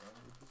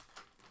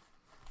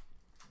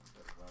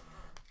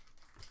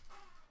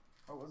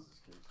 How was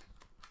this kid?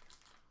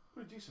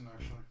 Pretty decent,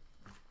 actually.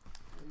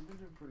 Yeah, you've been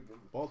doing pretty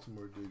good with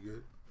Baltimore did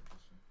good.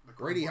 The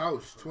Grady throwback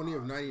House, is 20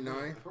 of 99.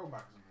 The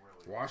throwback is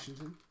really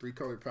Washington,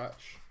 3-color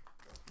patch.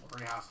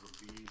 Grady House is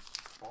a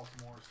beast.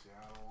 Baltimore,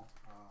 Seattle.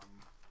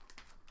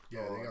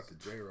 Yeah, Oh, they I got the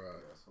see. J-Rod.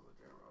 Yeah, I saw the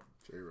J-Rod.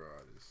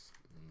 J-Rod is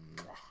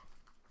mwah,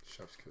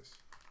 chef's kiss.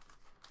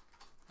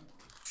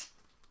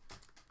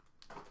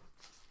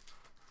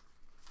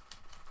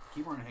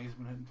 Keeper and Hayes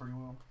been hitting pretty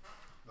well.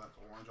 That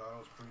orange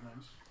auto is pretty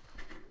nice.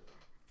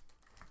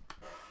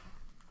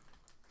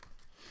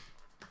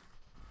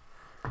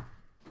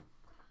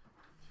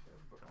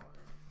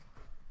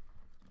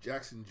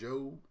 Jackson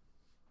Joe.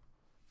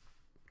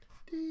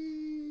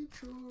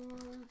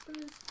 Detroit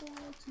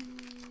baseball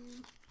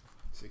team.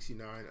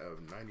 69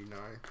 of 99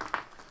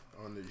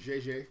 on the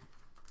JJ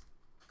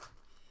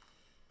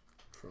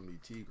from the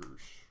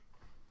Tigers.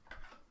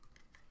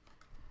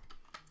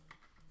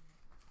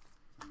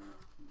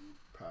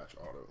 Patch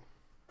auto.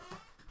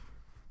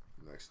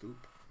 Next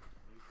oop.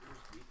 Lakers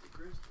beat the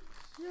Grizzlies.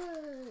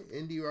 Yay!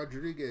 Indy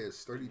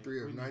Rodriguez,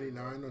 33 of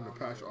 99 on the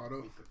patch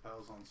auto. Beat the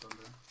Pels on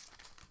Sunday.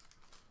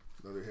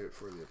 Another hit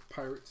for the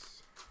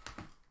Pirates.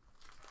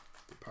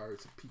 The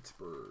Pirates of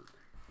Pittsburgh.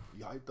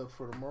 You hyped up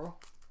for tomorrow,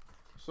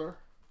 sir?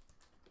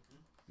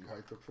 You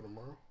hyped up for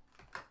tomorrow?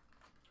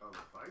 Oh, the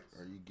fights?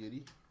 Are you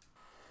giddy?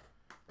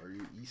 Are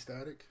you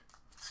ecstatic?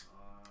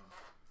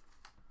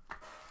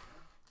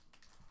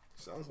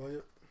 Sounds like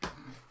it.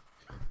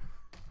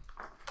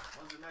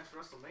 When's the next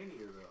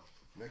WrestleMania,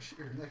 though? Next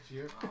year. Next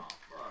year. Oh,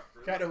 fuck.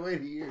 Really? Gotta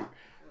wait a year.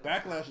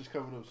 Backlash is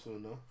coming up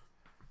soon, though.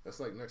 That's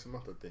like next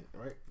month, I think,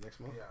 right?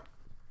 Next month? Yeah.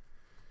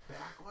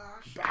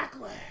 Backlash?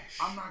 Backlash!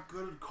 I'm not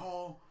good at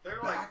call. They're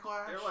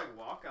Backlash? like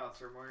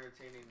walkouts are more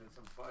entertaining than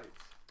some fights.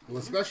 Well,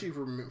 especially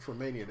for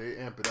Mania, they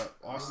amp it up.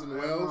 Austin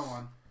There's Wells another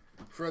one.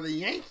 for the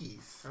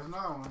Yankees. There's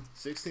another one.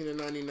 16 of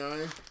 99.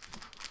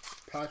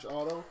 Patch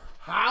auto.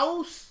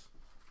 House.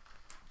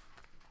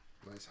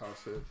 Nice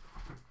house hit.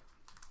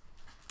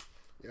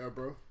 Yeah,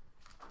 bro.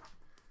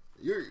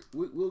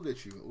 We'll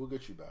get you. We'll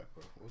get you back,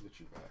 bro. We'll get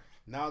you back.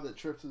 Now that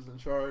Trips is in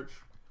charge,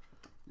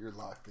 you're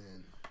locked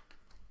in.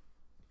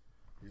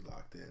 You're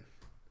locked in.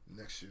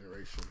 Next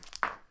generation.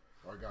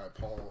 Our guy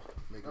Paul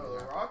making Oh, it the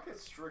happen.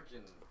 Rockets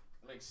freaking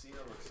make Cena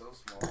look so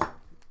small.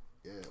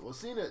 Yeah, well,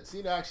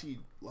 Cena actually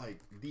like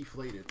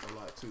deflated a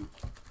lot too,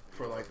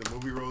 for like the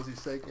movie roles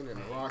he's taking, and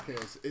The Rock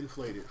has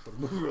inflated for the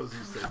movie roles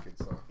he's taking.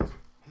 So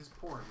His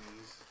poor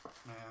knees.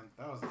 Man,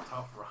 that was a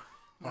tough run.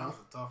 That Huh? was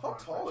a tough How run.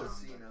 tall for is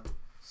John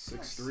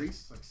Cena? Cena.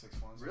 6'3". Like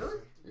 6'1". Really?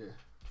 Yeah,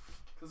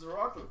 Does The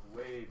Rock look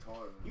way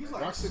taller than He's that?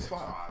 like Rock 6'5".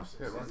 6'5",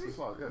 Yeah, Rock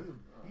 6'5". Yeah,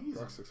 He's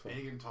Rock a 6'5".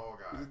 big and tall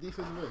guy. He's a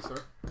defensive end,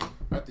 sir.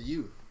 After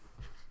you.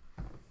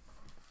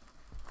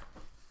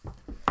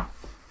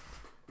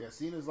 Yeah,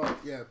 Cena's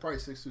like probably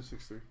 6'2",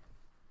 6'3".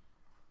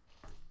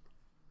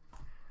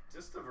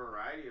 Just a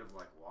variety of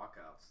like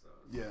walkouts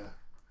though.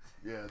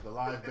 Yeah, the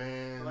live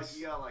bands. Like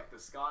you got like the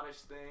Scottish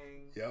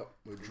thing. Yep,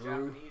 with The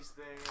Drew. Japanese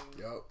thing.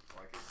 Yep,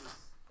 Like it's just.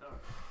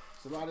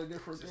 it's a lot of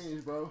different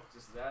things, bro.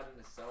 Just that in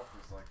itself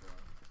is like a.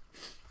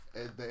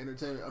 And the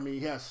entertainment. I mean,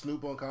 he has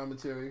Snoop on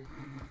commentary.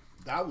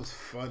 That was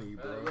funny,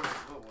 bro.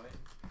 Lil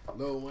Wayne.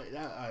 Lil Wayne. We're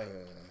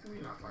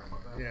not talking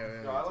about that.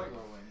 Yeah, No, I like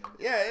Lil Wayne.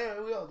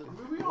 Yeah, we all do.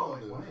 We all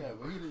like Wayne. Yeah,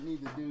 but he didn't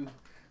need to do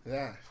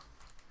that.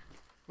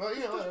 But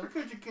you know, Just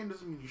because you can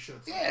doesn't mean you should.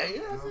 yeah, you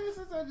know what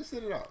I'm saying? Just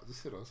sit it out.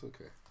 Just sit it out. It's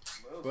okay.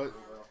 Lil's But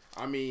cool,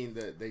 though. I mean,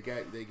 they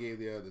gave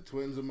the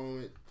Twins a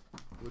moment,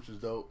 which was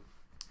dope.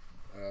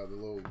 The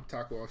little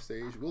taco off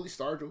stage. Willie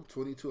Stargell,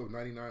 22 of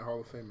 99 Hall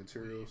of Fame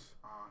materials.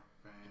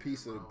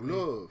 Piece of the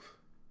glove.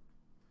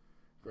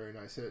 Very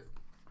nice hit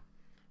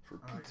for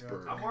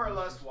Pittsburgh. I more or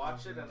less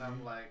watch it and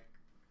I'm like,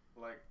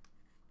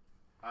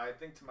 I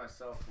think to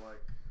myself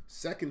like,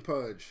 Second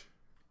Pudge,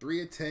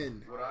 3 of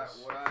 10. would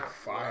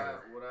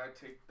I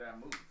take that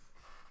move?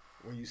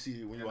 When you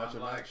And watch a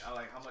I'm match. I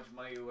like how much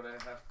money would I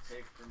have to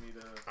take for me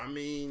to I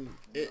mean,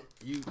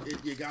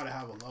 you gotta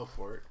have a love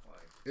for it. like?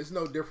 It's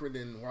no different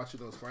than watching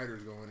those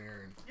fighters go in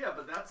there and Yeah,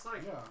 but that's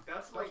like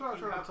that's like what I was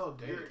you trying to have, tell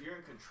Dave. you're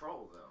in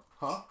control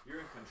though. huh? You're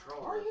in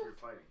control Are if you? you're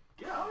fighting.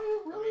 Yeah. Are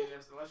you really? I mean,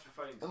 unless you're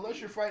fighting. to Unless beat.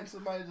 you're fighting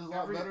somebody that's a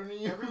lot better than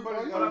you.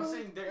 Everybody's But got. I'm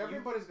saying that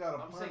everybody's got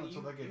a I'm plan saying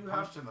until they get you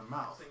punched have- in the I'm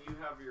mouth. saying you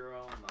have your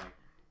own like,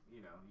 you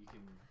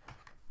can.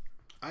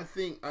 I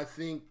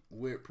think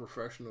with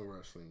professional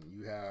wrestling,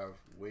 you have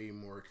way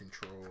more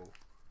control.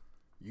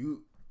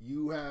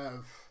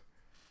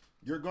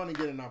 You're going to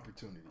get an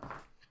opportunity,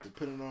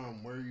 depending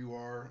on where you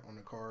are on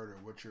the card or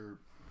what your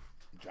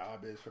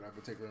job is for that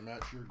particular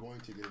match. You're going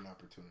to get an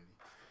opportunity,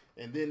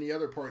 and then the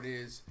other part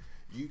is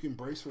you can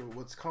brace for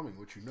what's coming,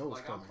 what you know is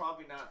Like coming. I'm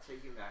probably not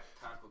taking that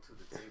tackle to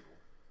the table.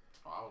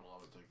 Oh, I would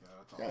love to take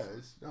that.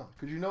 That's Yeah, awesome.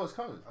 because you know it's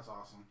coming. That's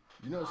awesome.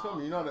 You know it's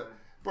coming. You know that.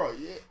 Bro,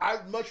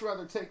 I'd much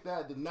rather take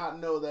that than not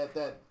know that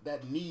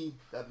knee,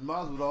 that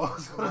Masvidal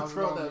is going to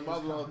throw that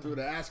Masvidal through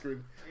the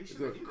Askren. He should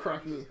to have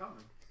crack me.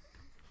 coming.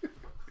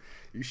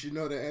 You should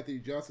know that Anthony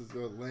Johnson's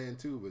going to land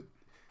too, but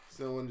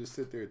someone just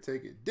sit there and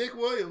take it. Dick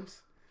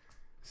Williams,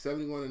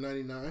 71 of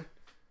 99.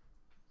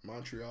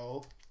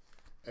 Montreal,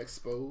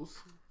 exposed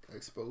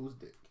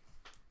Dick.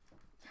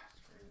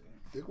 That's crazy.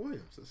 Dick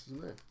Williams, that's his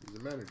name. He's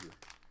a manager.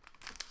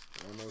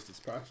 I don't know what this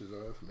patch is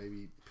of.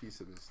 Maybe a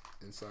piece of his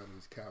inside of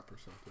his cap or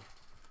something.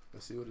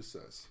 Let's see what it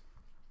says.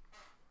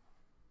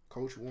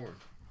 Coach Warren.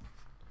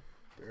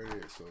 There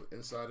it is. So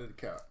inside of the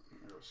cap.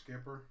 You're a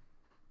skipper.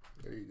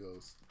 There he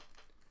goes.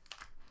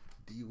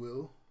 D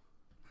Willie.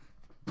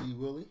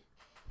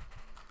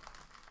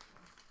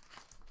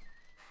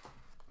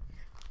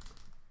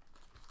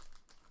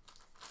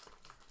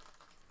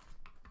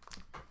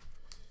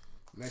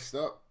 Next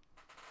up.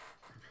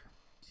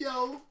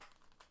 Yo,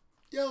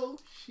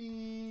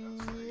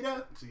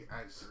 Shida. See,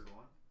 Third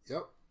one.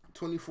 Yep.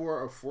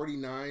 24 of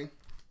 49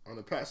 on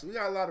the patch. So we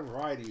got a lot of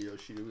variety,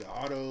 Yoshida. We got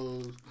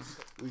autos,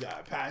 we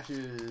got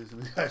patches,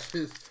 we got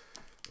just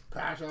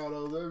patch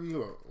autos,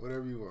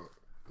 whatever you want.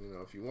 You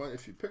know,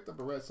 if you picked up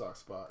a Red Sox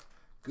spot,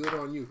 good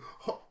on you.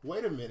 Oh,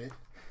 wait a minute.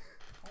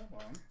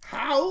 hold on.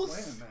 House.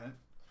 Wait a minute.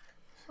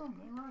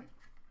 Something ain't right.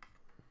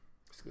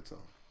 It's a good song.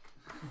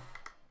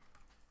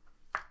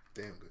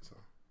 Damn good song,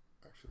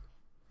 actually.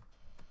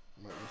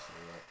 I might listen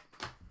to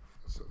that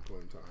at some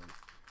point in time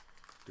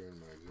during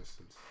my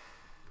existence.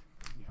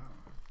 Yeah.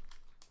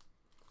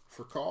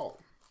 For call,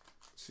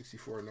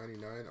 64.99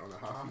 on a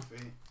Hafi.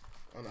 Coffee.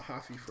 On a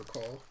Hafi for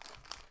call.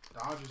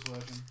 Dodgers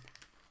legend.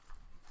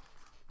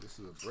 This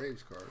is a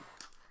Braves card.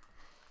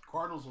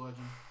 Cardinals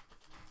legend.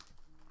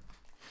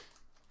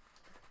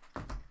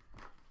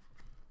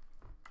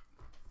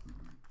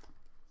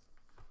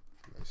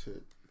 Nice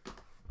hit.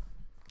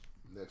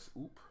 Next,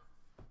 oop.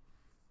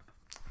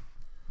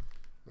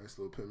 Nice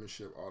little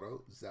penmanship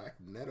auto. Zach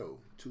Neto,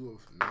 2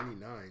 of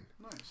 99.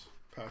 Nice.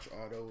 Patch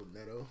auto,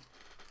 Neto.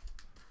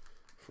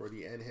 For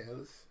the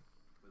Angeles.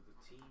 With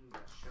the team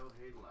that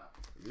Shohei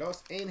left.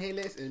 Los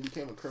Angeles and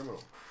became a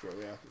criminal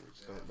shortly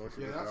afterwards. Don't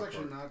forget Yeah, that's that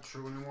actually part. not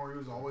true anymore. He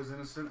was always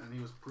innocent, and he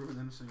was proven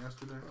innocent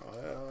yesterday. Oh,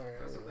 yeah, all right,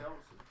 That's what they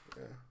always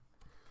do.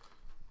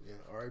 yeah.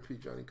 R.I.P.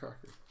 Johnny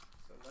Cocker.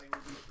 So like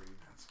we do for you.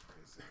 That's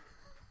crazy.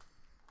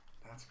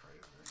 That's crazy.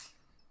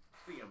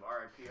 Speaking of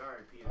R.I.P.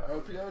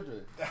 R.I.P.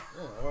 OJ. Yeah,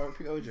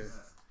 R.I.P. OJ.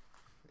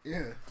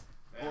 Yeah.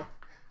 Yeah.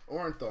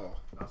 Orenthal.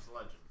 That's a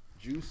legend.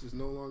 Juice is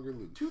no longer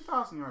loose.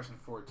 2,000 yards in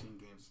 14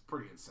 games is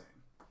pretty insane.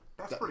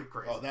 That's pretty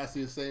crazy. Oh, that's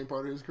the insane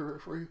part of his career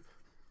for you?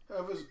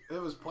 It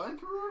was playing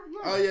career? Yeah.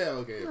 Oh, yeah,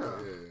 okay. Yeah.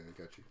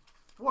 Yeah, got you.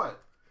 What?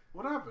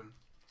 What happened?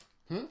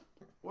 Hmm?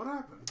 What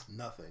happened?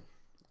 Nothing.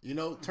 You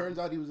know, turns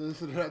out he was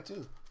innocent of that,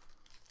 too.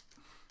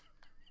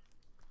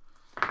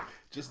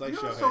 Just like you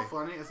know what's Shohei. so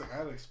funny? It's like I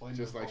had to explain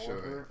Just to a like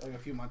coworker, like a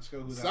few months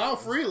ago who that Sal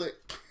was. Frelick.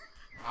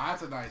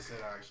 That's a nice hit,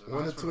 actually.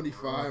 1 Nice to for the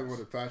 25 Brewers. with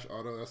a patch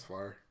auto. That's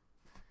fire.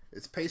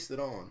 It's pasted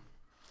on,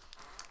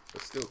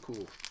 but still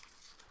cool.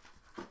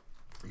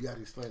 You got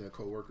to explain to a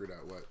coworker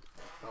that what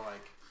But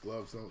like,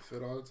 gloves don't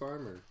fit all the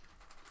time, or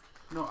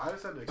no, I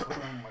just had to explain.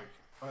 I'm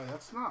like,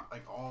 that's not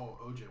like all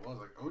OJ was.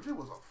 Like OJ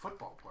was a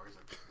football player. He's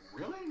like,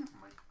 really?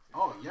 I'm like,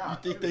 oh yeah. you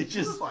think dude, they he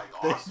just was,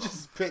 like they awesome.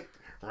 just picked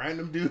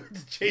random dude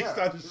to chase Yeah,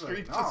 down the he's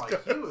street? Like, no, just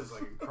like, he 'cause? was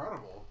like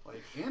incredible.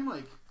 Like and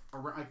like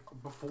around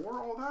like before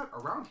all that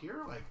around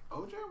here, like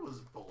OJ was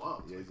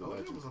beloved. Yeah, like, he's a OJ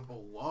legend. was a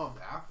beloved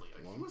athlete.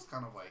 Like he was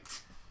kind of like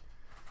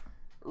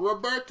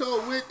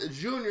Roberto Witt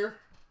Jr.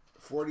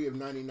 40 of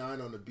 99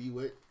 on the B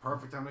Witt.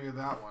 perfect time to get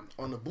that one.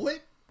 On the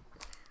Blit.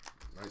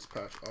 Nice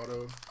patch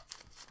auto.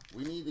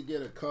 We need to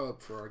get a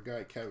Cub for our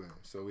guy Kevin.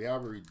 So we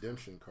have a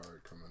redemption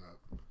card coming up.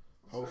 Is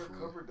Hopefully.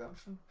 there a Cub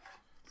redemption?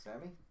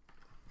 Sammy?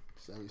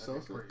 Sammy That'd be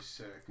Sosa. pretty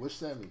sick. Which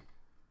Sammy?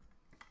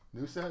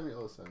 New Sammy?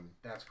 Old Sammy?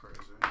 That's crazy.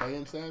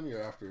 Playing Sammy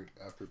or after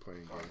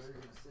playing Oh, games? they're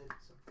gonna say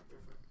something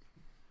different.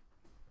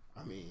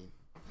 I mean,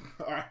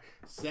 all right,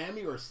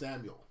 Sammy or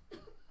Samuel?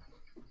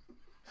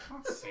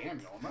 Not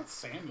Samuel. Not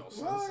Samuel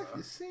Well, Sosa. if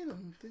you seen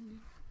him, then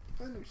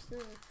you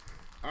understand.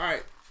 All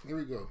right, here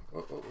we go.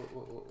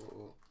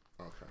 Oh.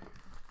 Okay.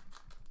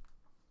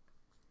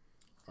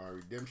 All right,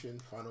 redemption,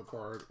 final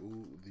card.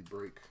 Ooh, the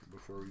break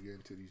before we get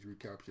into these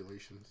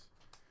recapitulations.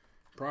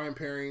 Prime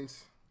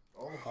pairings,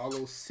 Oh,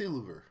 hollow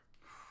silver.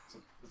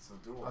 it's a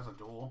duel. That's a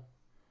duel.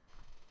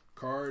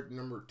 Card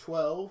number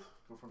 12.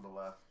 Go from the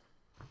left.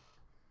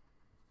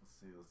 Let's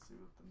see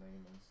what the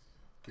name is.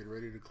 Get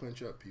ready to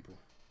clinch up, people.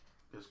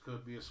 This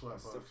could be a sweat.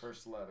 What's the folks.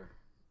 first letter?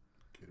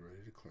 Get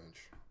ready to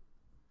clinch.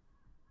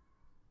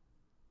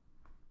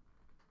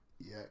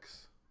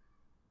 EX.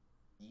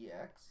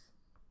 EX?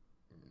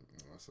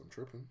 Unless I'm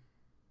tripping.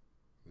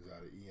 Is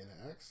that an E and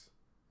an X?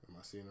 Am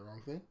I seeing the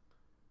wrong thing?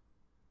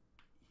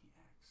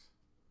 EX.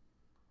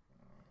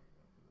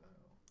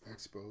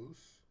 Expose.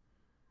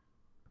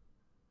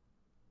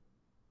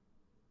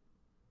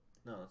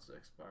 No, that's the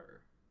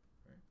expire.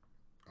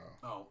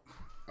 Oh.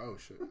 Oh,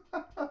 shit.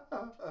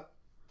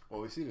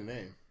 Well, we see the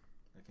name.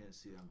 I can't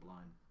see. I'm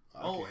blind. I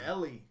Oh, can.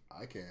 Ellie.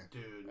 I can.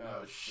 Dude, no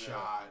Oh, shit.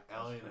 shot. That's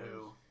Alien crazy.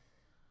 who?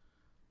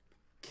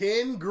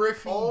 Ken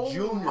Griffey Oh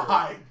Jr.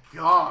 my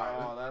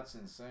god. Oh, that's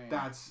insane.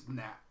 That's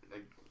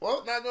like,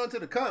 Well, not going to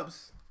the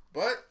Cubs,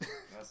 but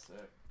That's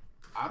sick.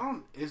 I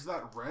don't. Is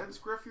that Reds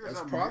Griffey or is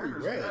That's that probably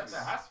Mariners Reds. Griffey?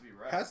 That has to be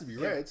right. has to be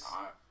Reds.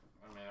 I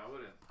mean, I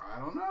wouldn't. I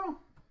don't know.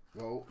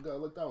 Well, we gotta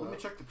look that one Let me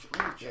up. check the.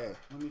 Let me check. Yeah.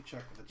 Let me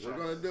check the. We're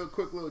Check. gonna do a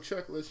quick little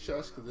checklist,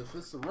 Chess, because if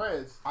it's the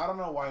Reds, I don't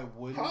know why it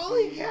wouldn't.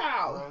 Holy be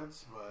cow!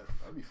 Reds, but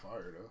that'd be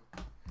fire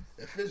though.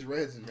 If it's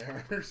Reds and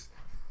Mariners,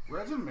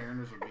 Reds and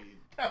Mariners would be.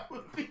 that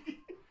would be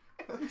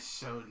That'd be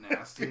so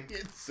nasty.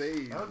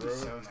 insane, That would bro. be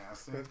so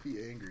nasty. That'd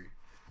be angry.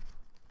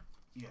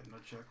 Yeah, no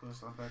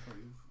checklist. I'm back at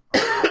you.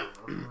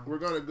 We're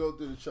gonna go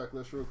through the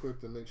checklist real quick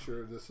to make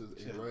sure this is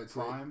a Reds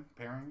hit. Prime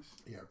pairings.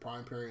 Yeah,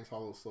 prime pairings,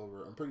 hollow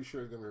silver. I'm pretty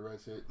sure it's gonna be a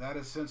Reds hit. That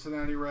is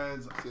Cincinnati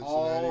Reds Cincinnati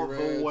all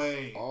Reds, the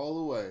way. all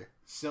the way. You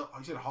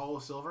said hollow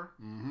silver?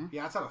 Mm-hmm.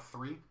 Yeah, that's out of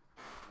 3.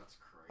 That's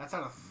crazy. That's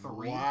out of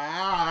 3.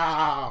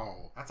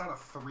 Wow. That's out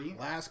of 3.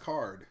 Last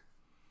card.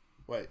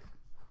 Wait.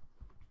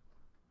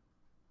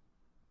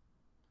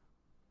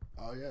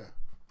 Oh yeah.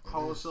 It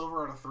Hollow is.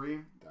 silver out of 3.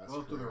 That's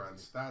Go through the crazy.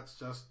 Reds.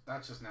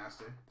 That's just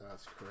nasty.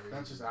 That's crazy.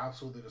 That's just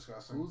absolutely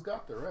disgusting. Who's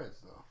got the Reds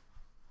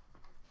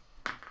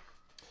though?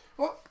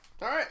 Well,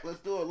 all right. Let's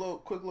do a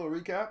quick little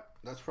recap.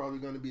 That's probably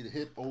going to be the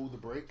hit over the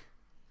break.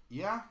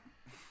 Yeah,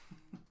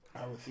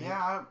 I would think.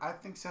 yeah, I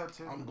think so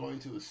too. I'm going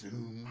to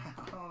assume.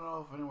 I don't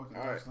know if anyone can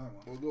All touch right, that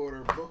one. we'll go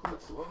with our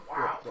booklets.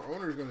 Wow. The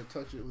owner's going to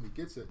touch it when he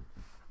gets it.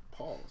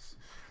 Pause.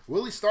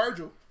 Willie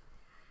Stargell,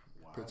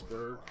 Wow,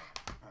 Pittsburgh.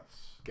 wow.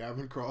 That's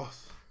Gavin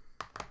Cross.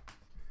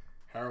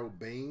 Harold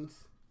Baines,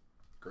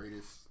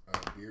 greatest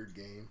beard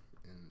game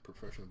in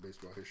professional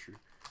baseball history.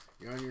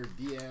 Yonder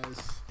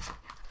Diaz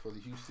for the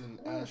Houston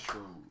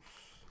Astros.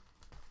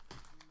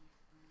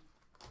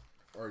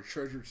 Our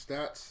treasured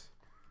stats,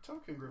 tell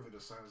Ken Griffey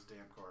to sign his damn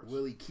cards.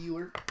 Willie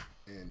Keeler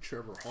and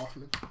Trevor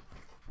Hoffman.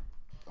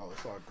 Oh,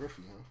 it's all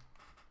Griffey,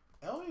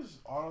 huh? Ellie's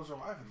autos are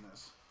live in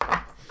this.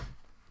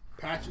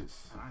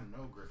 Patches, And I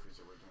know Griffey's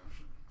a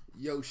redemption.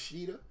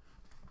 Yoshida,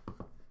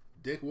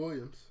 Dick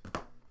Williams,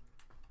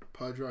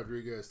 Pudge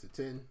Rodriguez to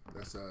 10.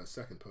 That's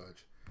second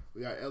Pudge.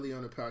 We got Ellie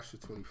on the patch to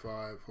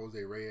 25.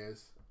 Jose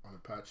Reyes on the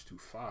patch to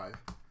 5.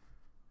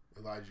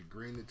 Elijah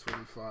Green to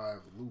 25.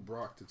 Lou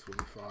Brock to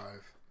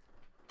 25.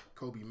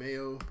 Kobe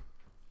Mayo.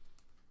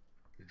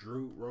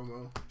 Drew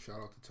Romo. Shout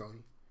out to Tony.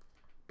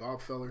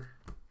 Bob Feller.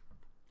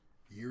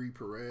 Yuri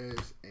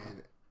Perez.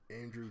 And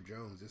Andrew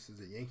Jones. This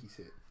is a Yankees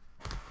hit.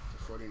 To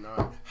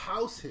 49.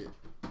 House hit.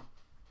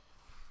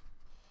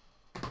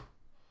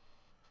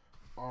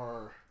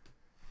 Our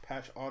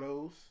patch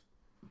autos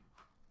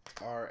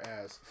are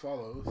as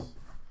follows.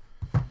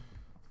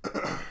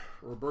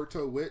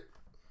 Roberto Witt,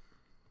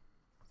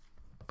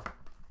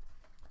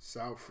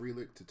 Sal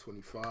Frelick to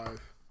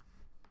 25.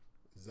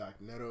 Zach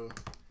Neto.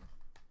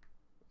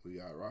 We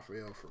got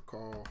Rafael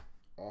Furcal,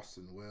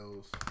 Austin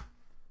Wells,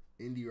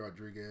 Indy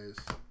Rodriguez,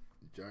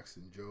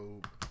 Jackson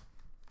Jobe,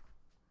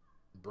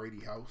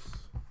 Brady House,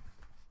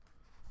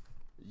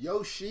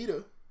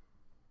 Yoshida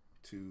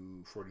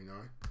to 49.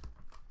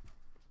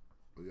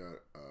 We got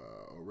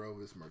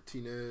Orelvis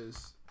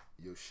Martinez,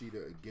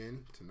 Yoshida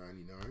again to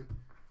 99.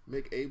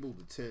 Mick Abel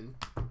to 10.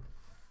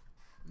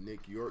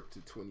 Nick York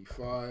to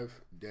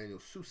 25. Daniel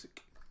Susick.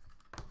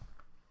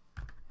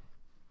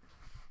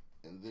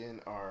 And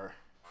then our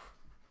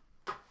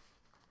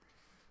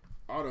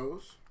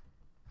autos.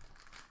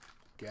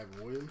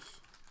 Gavin Williams.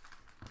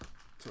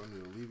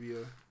 Tony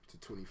Olivia to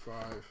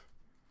 25.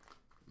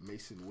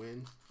 Mason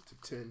Wynn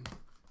to 10.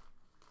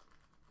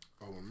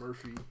 Owen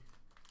Murphy.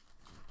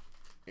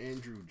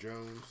 Andrew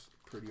Jones.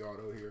 Pretty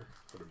auto here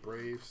for the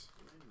Braves.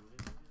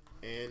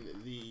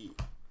 And the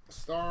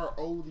Star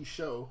Oldie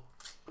Show,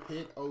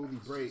 Hit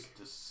Oldie Break.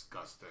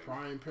 Disgusting.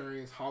 Prime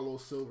Pairings Hollow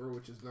Silver,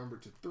 which is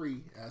numbered to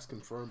 3, as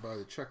confirmed by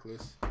the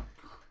checklist.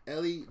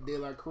 Ellie De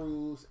La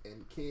Cruz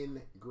and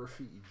Ken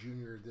Griffey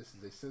Jr. This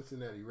is a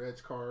Cincinnati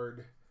Reds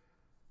card.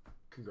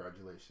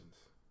 Congratulations.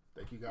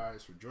 Thank you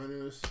guys for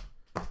joining us.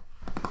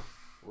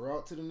 We're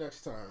out to the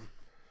next time.